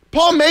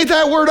 Paul made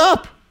that word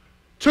up.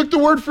 Took the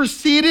word for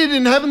seated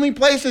in heavenly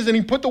places and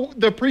he put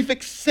the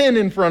prefix sin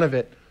in front of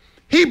it.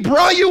 He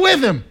brought you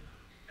with him,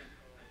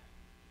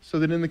 so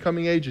that in the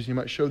coming ages he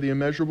might show the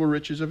immeasurable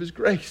riches of his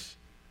grace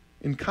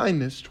in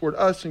kindness toward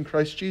us in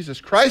Christ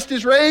Jesus. Christ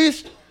is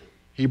raised.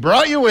 He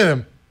brought you with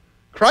him.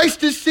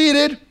 Christ is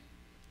seated.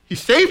 He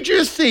saved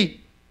you a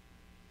seat.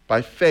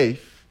 By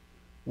faith,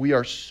 we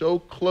are so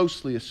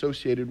closely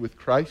associated with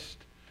Christ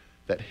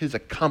that his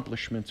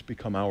accomplishments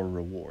become our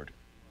reward.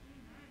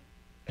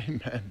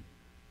 Amen.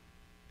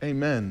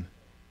 Amen.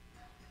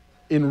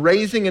 In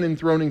raising and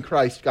enthroning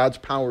Christ, God's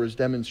power is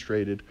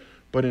demonstrated,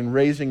 but in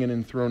raising and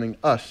enthroning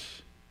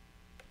us,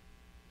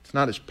 it's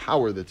not his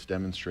power that's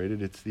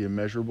demonstrated, it's the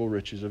immeasurable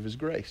riches of his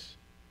grace.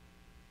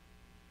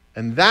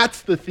 And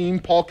that's the theme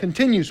Paul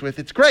continues with.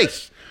 It's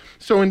grace.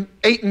 So in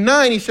 8 and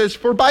 9, he says,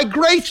 for by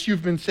grace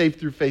you've been saved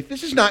through faith.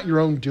 This is not your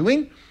own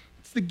doing.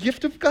 It's the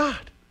gift of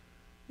God,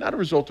 not a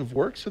result of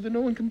works, so that no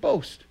one can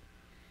boast.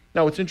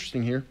 Now, what's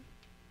interesting here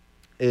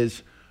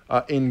is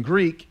in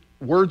Greek,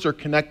 words are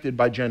connected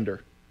by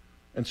gender.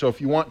 And so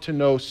if you want to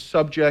know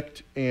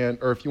subject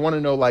or if you want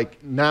to know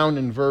like noun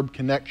and verb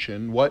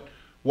connection, what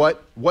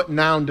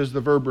noun does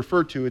the verb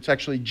refer to? It's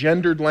actually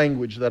gendered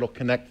language that'll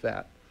connect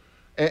that.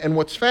 And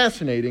what's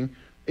fascinating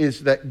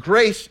is that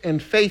grace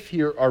and faith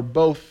here are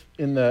both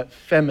in the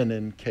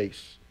feminine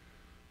case.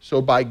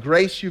 So by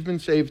grace you've been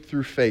saved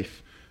through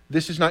faith.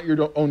 This is not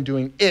your own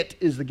doing. It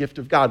is the gift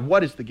of God.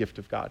 What is the gift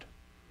of God?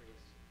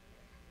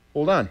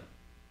 Hold on.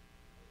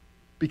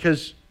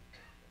 Because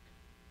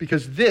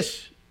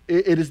this,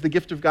 it is the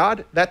gift of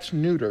God, that's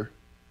neuter.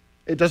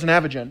 It doesn't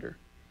have a gender.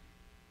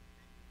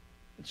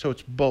 So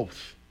it's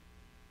both.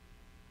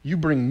 You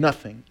bring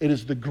nothing. It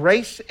is the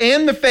grace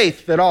and the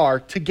faith that are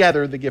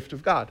together the gift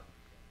of God.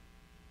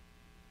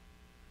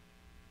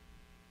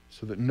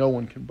 So that no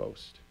one can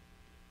boast.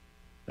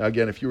 Now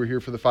again, if you were here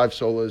for the 5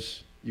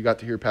 solas, you got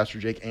to hear Pastor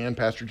Jake and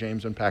Pastor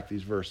James unpack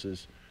these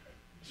verses.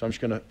 So I'm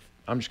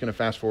just gonna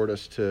fast forward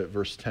us to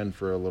verse 10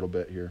 for a little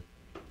bit here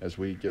as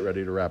we get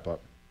ready to wrap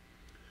up.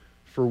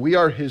 For we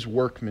are his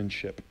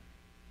workmanship,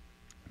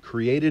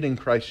 created in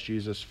Christ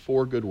Jesus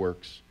for good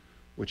works,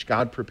 which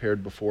God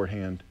prepared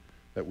beforehand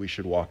that we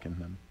should walk in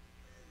them.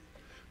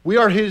 We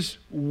are his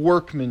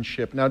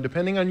workmanship. Now,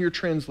 depending on your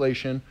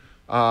translation,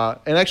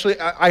 and actually,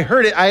 I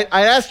heard it.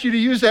 I asked you to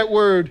use that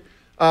word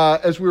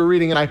as we were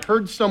reading, and I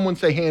heard someone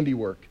say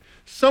handiwork.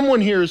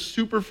 Someone here is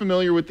super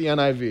familiar with the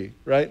NIV,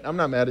 right? I'm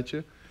not mad at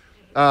you.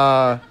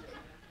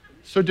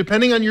 So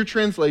depending on your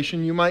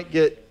translation, you might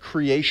get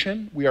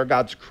creation. We are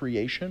God's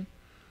creation.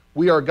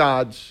 We are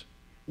God's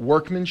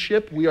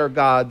workmanship. We are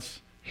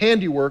God's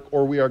handiwork,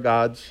 or we are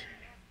God's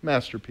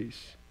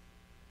masterpiece.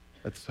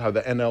 That's how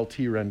the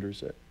NLT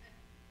renders it.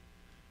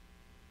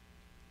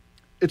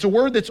 It's a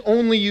word that's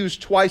only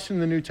used twice in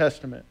the New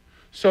Testament.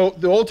 So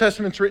the Old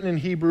Testament's written in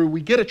Hebrew.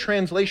 We get a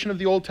translation of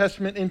the Old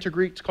Testament into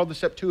Greek. It's called the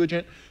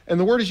Septuagint. And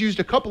the word is used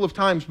a couple of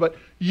times, but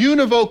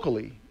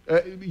univocally,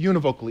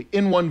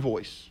 in one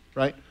voice,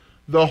 right?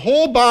 The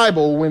whole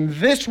Bible, when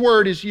this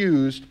word is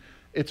used,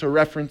 it's a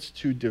reference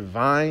to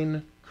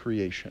divine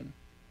creation.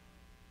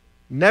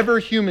 Never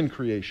human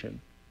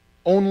creation.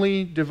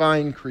 Only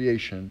divine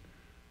creation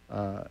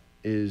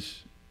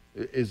is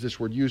this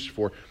word used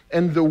for.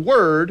 And the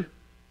word,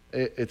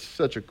 it's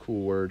such a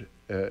cool word.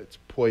 It's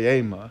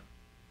poema.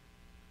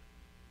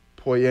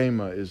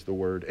 Poema is the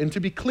word. And to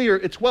be clear,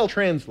 it's well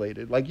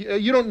translated. Like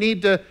you don't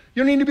need to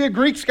be a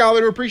Greek scholar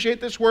to appreciate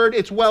this word.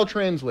 It's well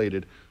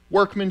translated.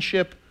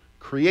 Workmanship,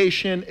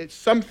 creation, it's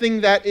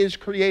something that is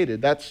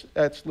created. That's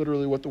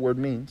literally what the word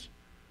means.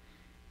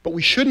 But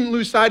we shouldn't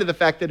lose sight of the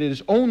fact that it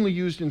is only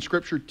used in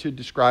Scripture to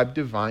describe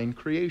divine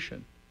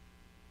creation.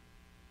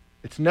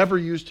 It's never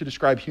used to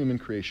describe human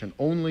creation,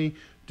 only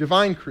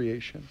divine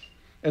creation.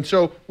 And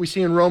so we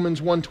see in Romans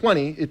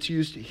 1:20, it's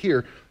used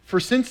here. For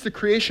since the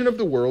creation of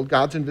the world,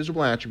 God's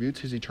invisible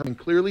attributes, his eternal and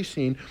clearly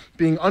seen,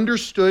 being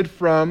understood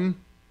from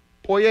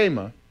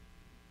poema,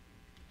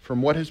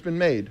 from what has been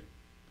made,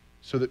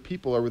 so that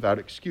people are without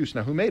excuse.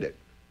 Now, who made it?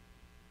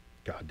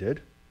 God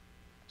did.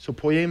 So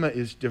poema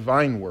is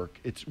divine work.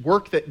 It's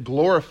work that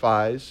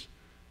glorifies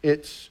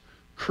its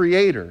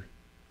creator.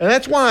 And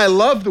that's why I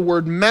love the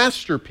word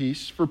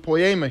masterpiece for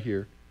poema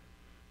here.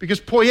 Because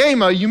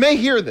poema, you may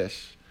hear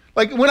this.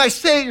 Like when I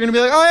say it, you're going to be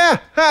like, oh yeah,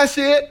 I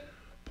see it.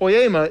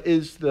 Poema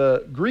is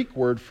the Greek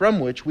word from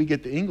which we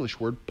get the English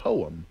word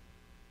poem.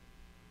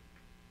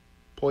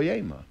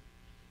 Poema,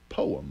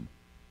 poem.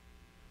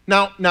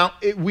 Now,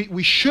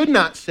 we should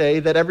not say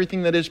that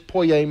everything that is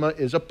poema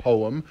is a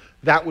poem.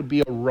 That would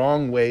be a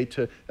wrong way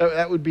to,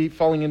 that would be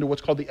falling into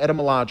what's called the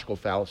etymological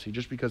fallacy.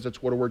 Just because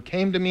that's what a word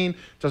came to mean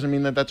doesn't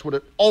mean that that's what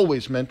it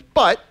always meant.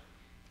 But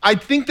I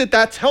think that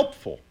that's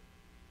helpful.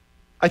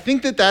 I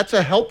think that that's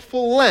a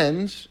helpful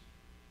lens,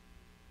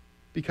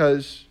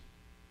 because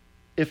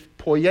if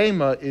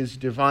poema is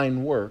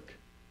divine work,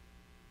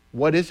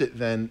 what is it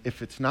then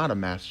if it's not a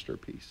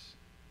masterpiece?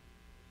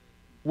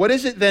 What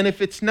is it then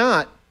if it's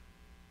not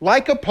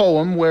like a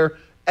poem where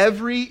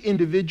every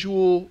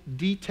individual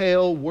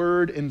detail,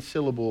 word, and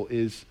syllable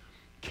is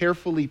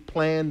carefully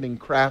planned and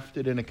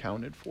crafted and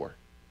accounted for?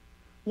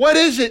 What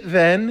is it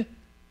then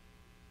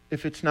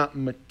if it's not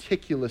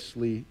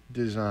meticulously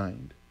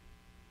designed?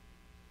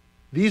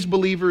 These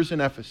believers in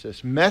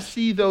Ephesus,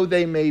 messy though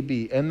they may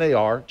be, and they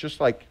are,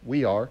 just like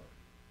we are,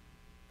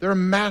 they're a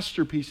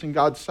masterpiece in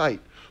God's sight.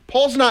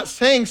 Paul's not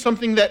saying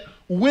something that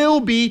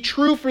will be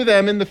true for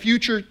them in the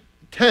future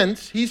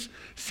tense. He's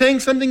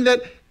saying something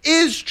that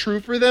is true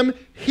for them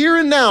here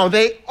and now.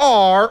 They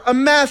are a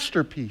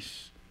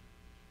masterpiece.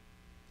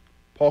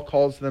 Paul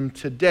calls them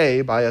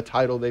today by a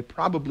title they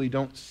probably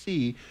don't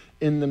see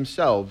in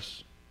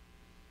themselves,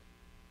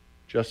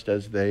 just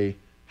as they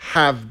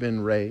have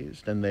been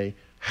raised and they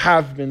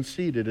have been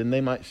seated. And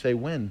they might say,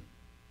 when?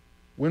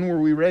 When were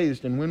we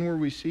raised and when were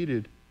we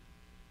seated?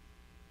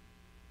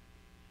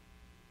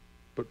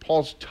 But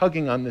Paul's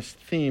tugging on this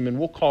theme, and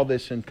we'll call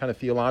this in kind of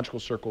theological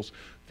circles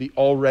the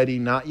already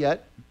not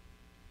yet,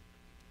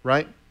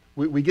 right?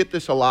 We get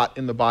this a lot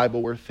in the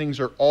Bible where things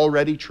are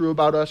already true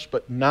about us,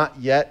 but not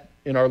yet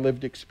in our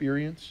lived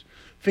experience.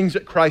 Things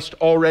that Christ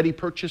already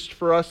purchased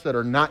for us that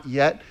are not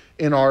yet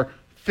in our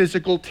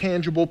physical,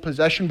 tangible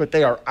possession, but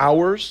they are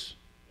ours.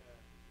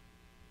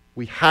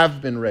 We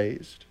have been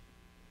raised.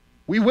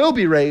 We will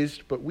be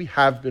raised, but we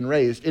have been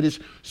raised. It is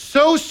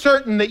so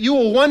certain that you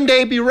will one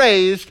day be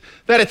raised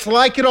that it's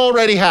like it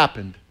already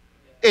happened.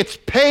 It's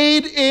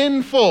paid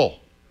in full.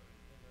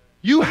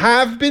 You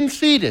have been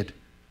seated,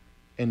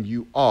 and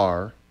you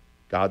are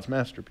God's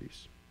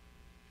masterpiece.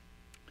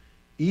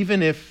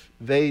 Even if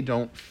they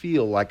don't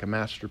feel like a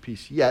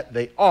masterpiece yet,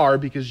 they are,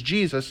 because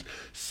Jesus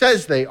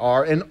says they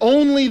are, and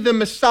only the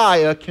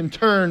Messiah can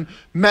turn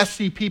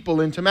messy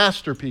people into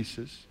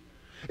masterpieces.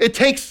 It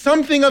takes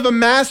something of a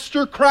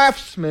master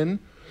craftsman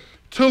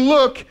to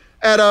look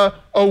at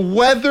a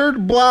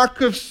weathered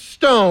block of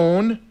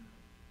stone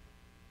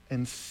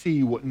and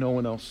see what no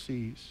one else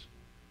sees.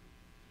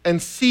 And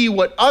see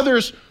what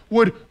others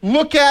would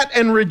look at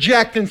and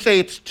reject and say,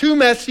 it's too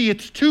messy,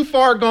 it's too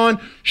far gone,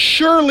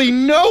 surely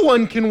no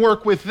one can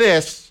work with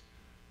this.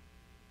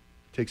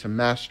 It takes a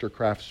master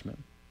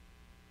craftsman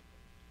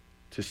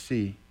to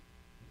see,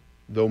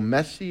 though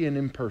messy and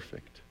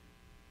imperfect,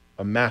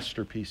 a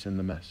masterpiece in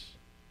the mess.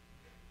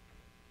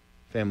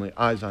 Family,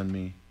 eyes on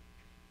me.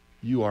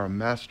 You are a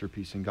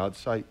masterpiece in God's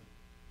sight.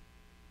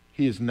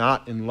 He is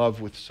not in love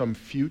with some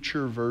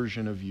future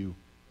version of you.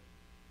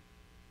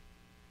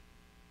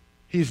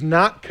 He's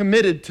not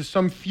committed to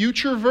some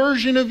future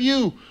version of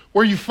you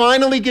where you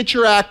finally get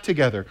your act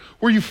together,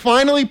 where you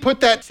finally put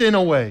that sin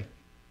away.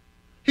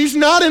 He's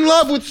not in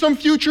love with some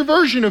future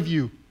version of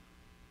you.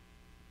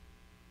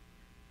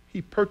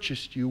 He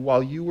purchased you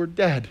while you were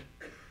dead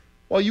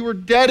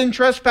in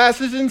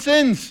trespasses and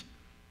sins.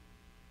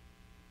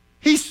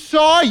 He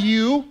saw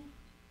you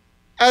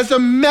as a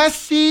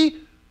messy,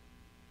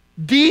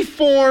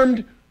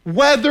 deformed,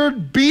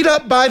 weathered, beat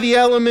up by the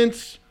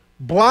elements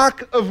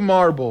block of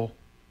marble.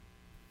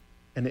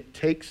 And it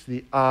takes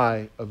the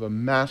eye of a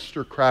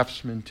master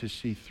craftsman to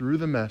see through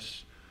the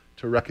mess,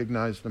 to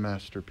recognize the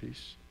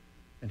masterpiece.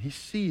 And he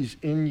sees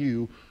in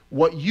you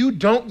what you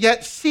don't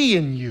yet see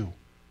in you.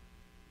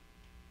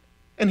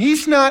 And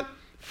he's not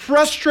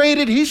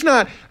frustrated, he's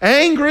not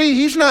angry,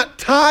 he's not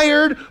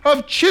tired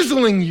of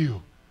chiseling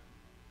you.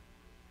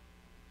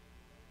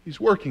 He's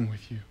working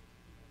with you,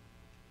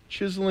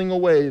 chiseling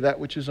away that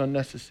which is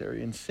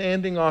unnecessary and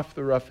sanding off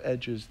the rough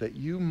edges that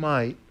you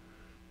might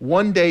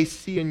one day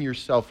see in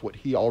yourself what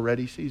he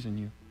already sees in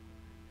you.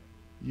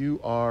 You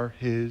are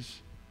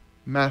his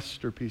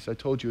masterpiece. I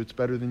told you it's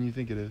better than you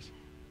think it is.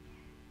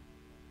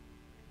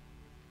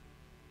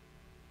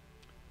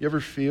 You ever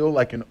feel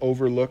like an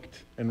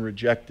overlooked and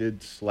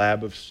rejected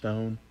slab of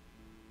stone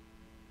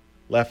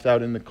left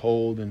out in the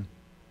cold, and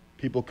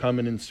people come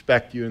and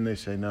inspect you and they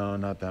say, no,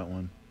 not that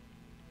one.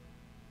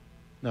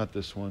 Not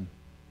this one.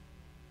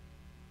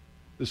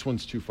 This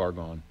one's too far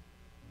gone.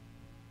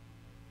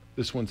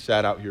 This one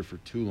sat out here for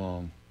too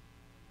long.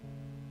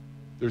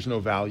 There's no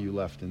value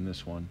left in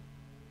this one.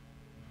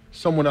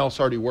 Someone else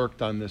already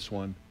worked on this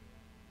one.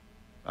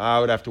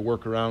 I would have to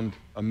work around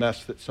a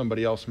mess that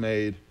somebody else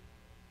made.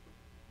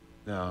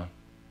 No,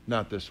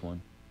 not this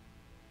one.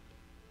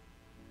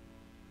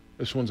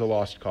 This one's a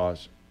lost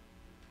cause.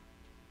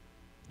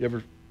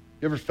 You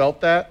ever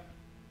felt that?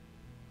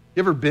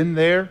 You ever been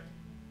there?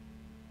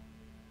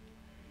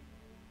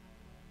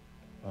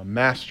 A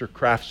master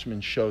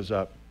craftsman shows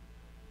up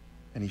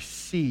and he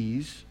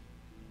sees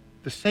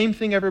the same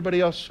thing everybody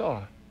else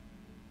saw.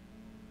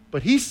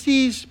 But he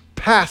sees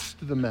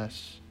past the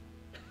mess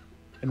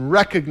and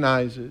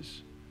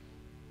recognizes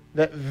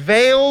that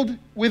veiled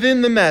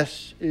within the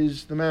mess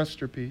is the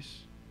masterpiece.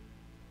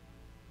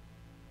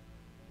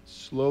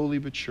 Slowly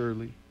but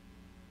surely,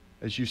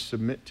 as you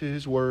submit to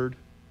his word,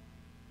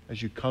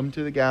 as you come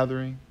to the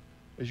gathering,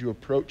 as you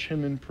approach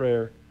him in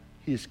prayer,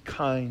 he is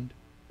kind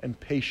and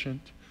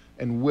patient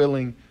and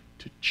willing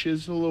to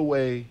chisel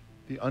away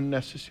the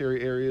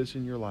unnecessary areas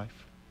in your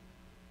life,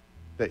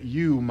 that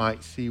you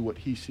might see what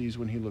he sees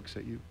when he looks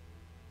at you,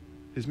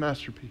 his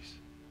masterpiece.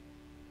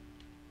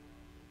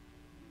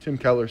 Tim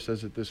Keller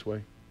says it this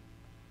way: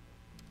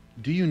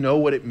 do you know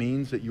what it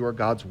means that you are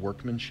God's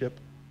workmanship?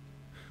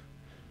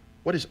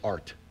 What is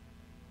art?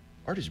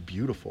 Art is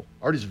beautiful.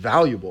 Art is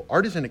valuable.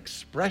 Art is an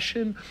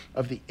expression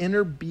of the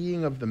inner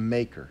being of the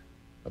maker,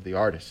 of the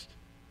artist.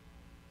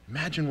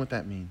 Imagine what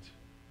that means.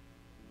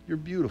 You're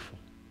beautiful.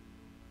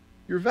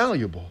 You're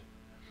valuable.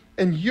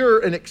 And you're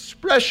an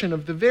expression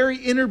of the very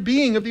inner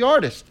being of the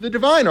artist, the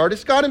divine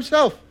artist, God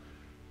himself.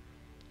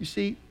 You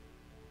see,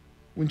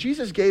 when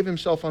Jesus gave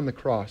himself on the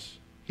cross,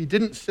 he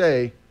didn't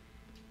say,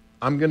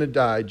 I'm going to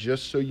die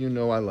just so you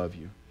know I love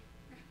you.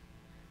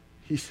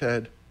 He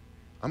said,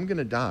 I'm going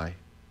to die.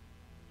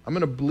 I'm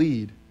going to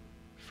bleed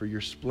for your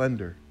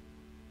splendor.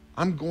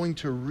 I'm going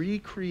to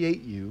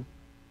recreate you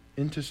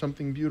into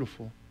something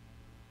beautiful.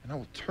 And I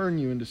will turn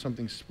you into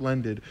something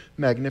splendid,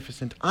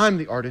 magnificent. I'm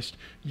the artist.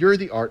 You're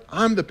the art.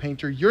 I'm the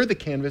painter. You're the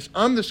canvas.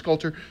 I'm the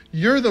sculptor.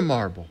 You're the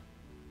marble.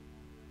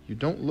 You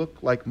don't look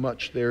like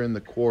much there in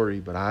the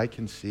quarry, but I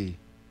can see.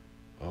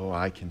 Oh,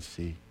 I can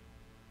see.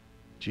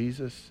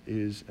 Jesus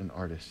is an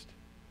artist.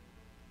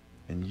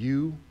 And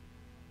you,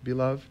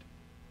 beloved,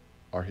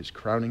 are his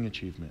crowning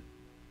achievement,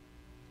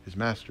 his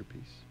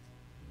masterpiece.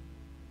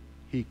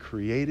 He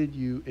created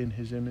you in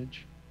his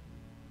image.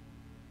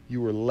 You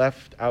were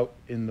left out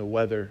in the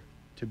weather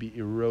to be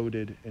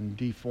eroded and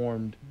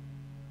deformed.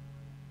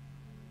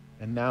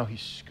 And now he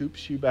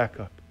scoops you back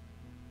up.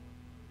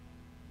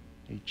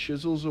 He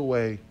chisels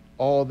away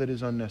all that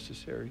is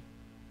unnecessary.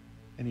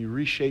 And he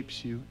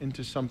reshapes you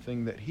into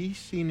something that he's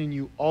seen in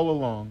you all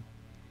along,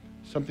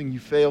 something you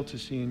fail to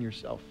see in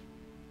yourself.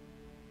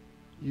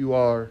 You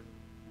are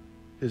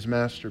his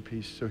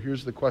masterpiece. So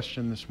here's the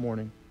question this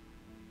morning.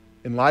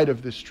 In light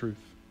of this truth,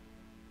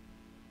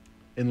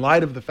 in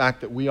light of the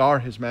fact that we are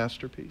his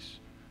masterpiece,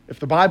 if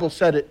the Bible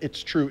said it,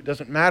 it's true. It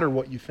doesn't matter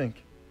what you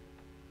think.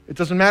 It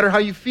doesn't matter how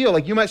you feel.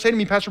 Like you might say to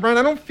me, Pastor Bryan,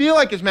 I don't feel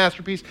like his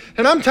masterpiece.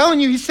 And I'm telling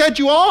you, he said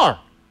you are.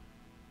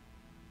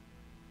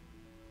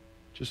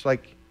 Just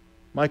like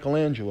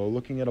Michelangelo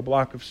looking at a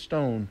block of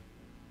stone.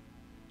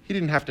 He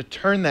didn't have to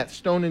turn that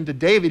stone into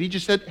David. He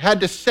just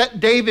had to set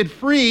David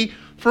free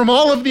from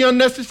all of the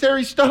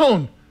unnecessary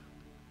stone.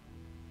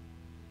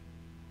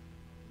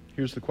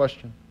 Here's the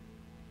question.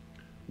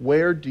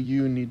 Where do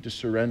you need to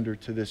surrender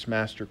to this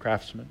master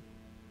craftsman?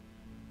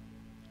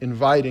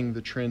 Inviting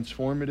the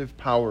transformative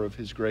power of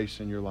his grace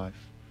in your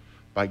life.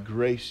 By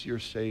grace you're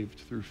saved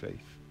through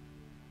faith.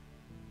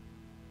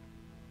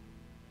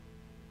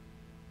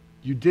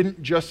 You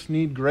didn't just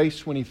need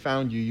grace when he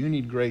found you. You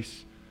need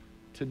grace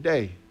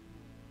today.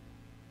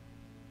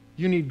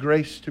 You need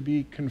grace to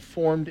be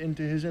conformed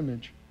into his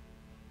image.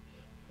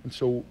 And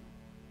so,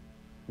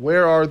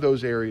 where are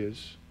those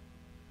areas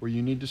where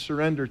you need to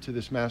surrender to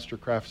this master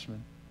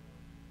craftsman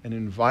and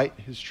invite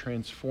his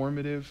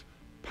transformative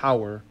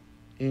power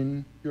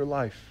in your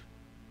life?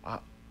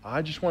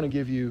 I just want to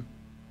give you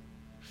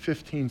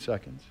 15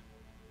 seconds.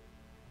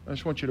 I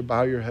just want you to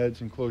bow your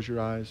heads and close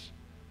your eyes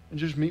and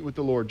just meet with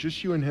the Lord,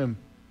 just you and him,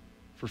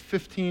 for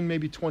 15,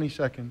 maybe 20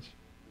 seconds.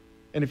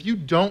 And if you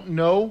don't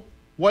know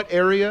what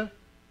area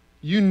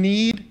you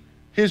need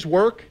his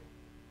work,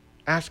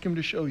 ask him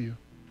to show you.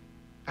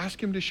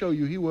 Ask him to show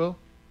you. He will.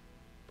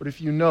 But if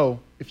you know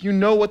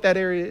what that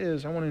area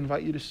is, I want to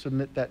invite you to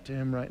submit that to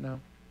him right now.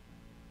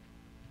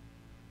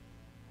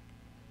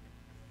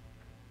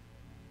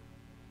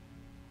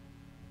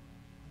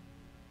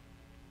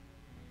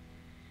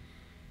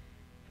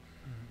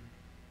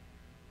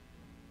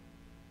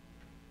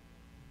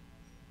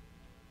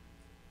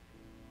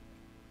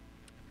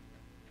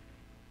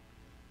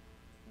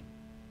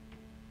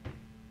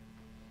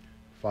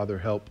 Father,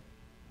 help.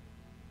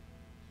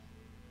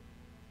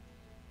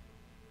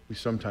 We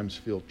sometimes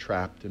feel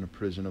trapped in a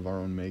prison of our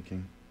own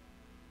making,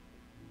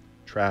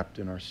 trapped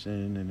in our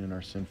sin and in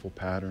our sinful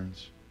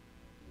patterns.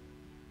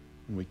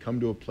 When we come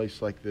to a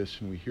place like this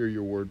and we hear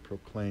your word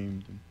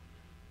proclaimed, and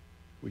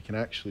we can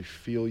actually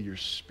feel your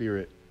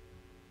Spirit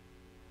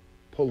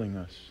pulling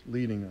us,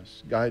 leading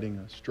us, guiding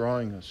us,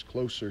 drawing us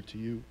closer to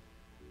you.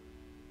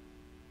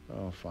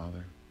 Oh,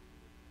 Father.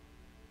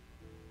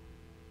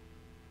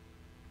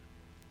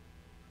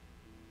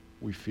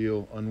 We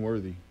feel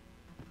unworthy.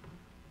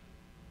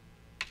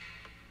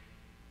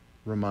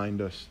 Remind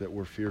us that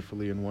we're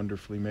fearfully and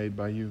wonderfully made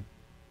by you.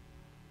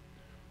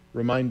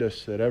 Remind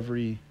us that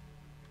every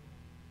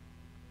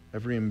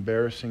Every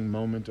embarrassing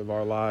moment of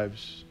our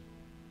lives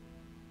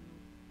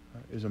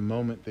is a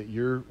moment that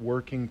you're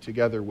working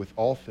together with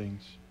all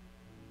things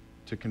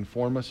to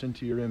conform us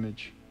into your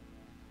image,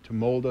 to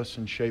mold us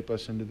and shape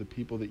us into the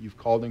people that you've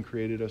called and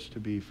created us to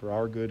be for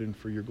our good and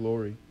for your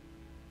glory.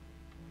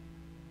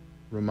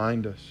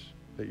 Remind us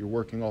that you're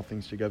working all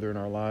things together in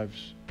our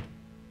lives.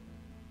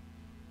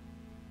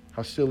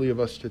 How silly of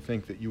us to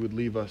think that you would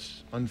leave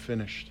us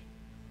unfinished,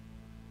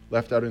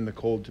 left out in the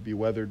cold to be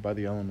weathered by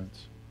the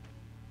elements.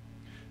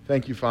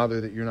 Thank you,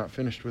 Father, that you're not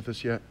finished with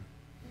us yet.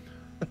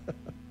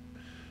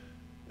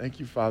 Thank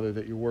you, Father,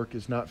 that your work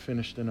is not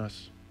finished in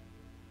us.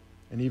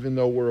 And even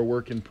though we're a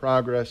work in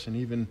progress, and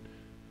even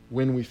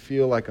when we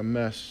feel like a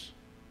mess,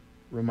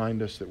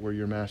 remind us that we're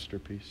your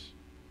masterpiece,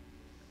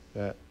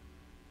 that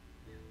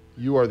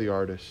you are the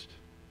artist,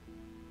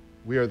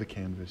 we are the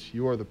canvas,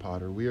 you are the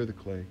potter, we are the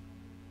clay.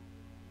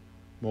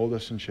 Mold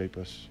us and shape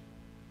us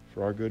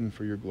for our good and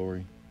for your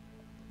glory.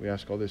 We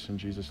ask all this in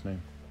Jesus'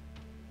 name.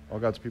 All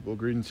God's people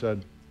agreed and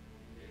said,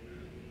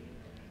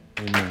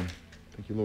 Amen. Thank you, Lord.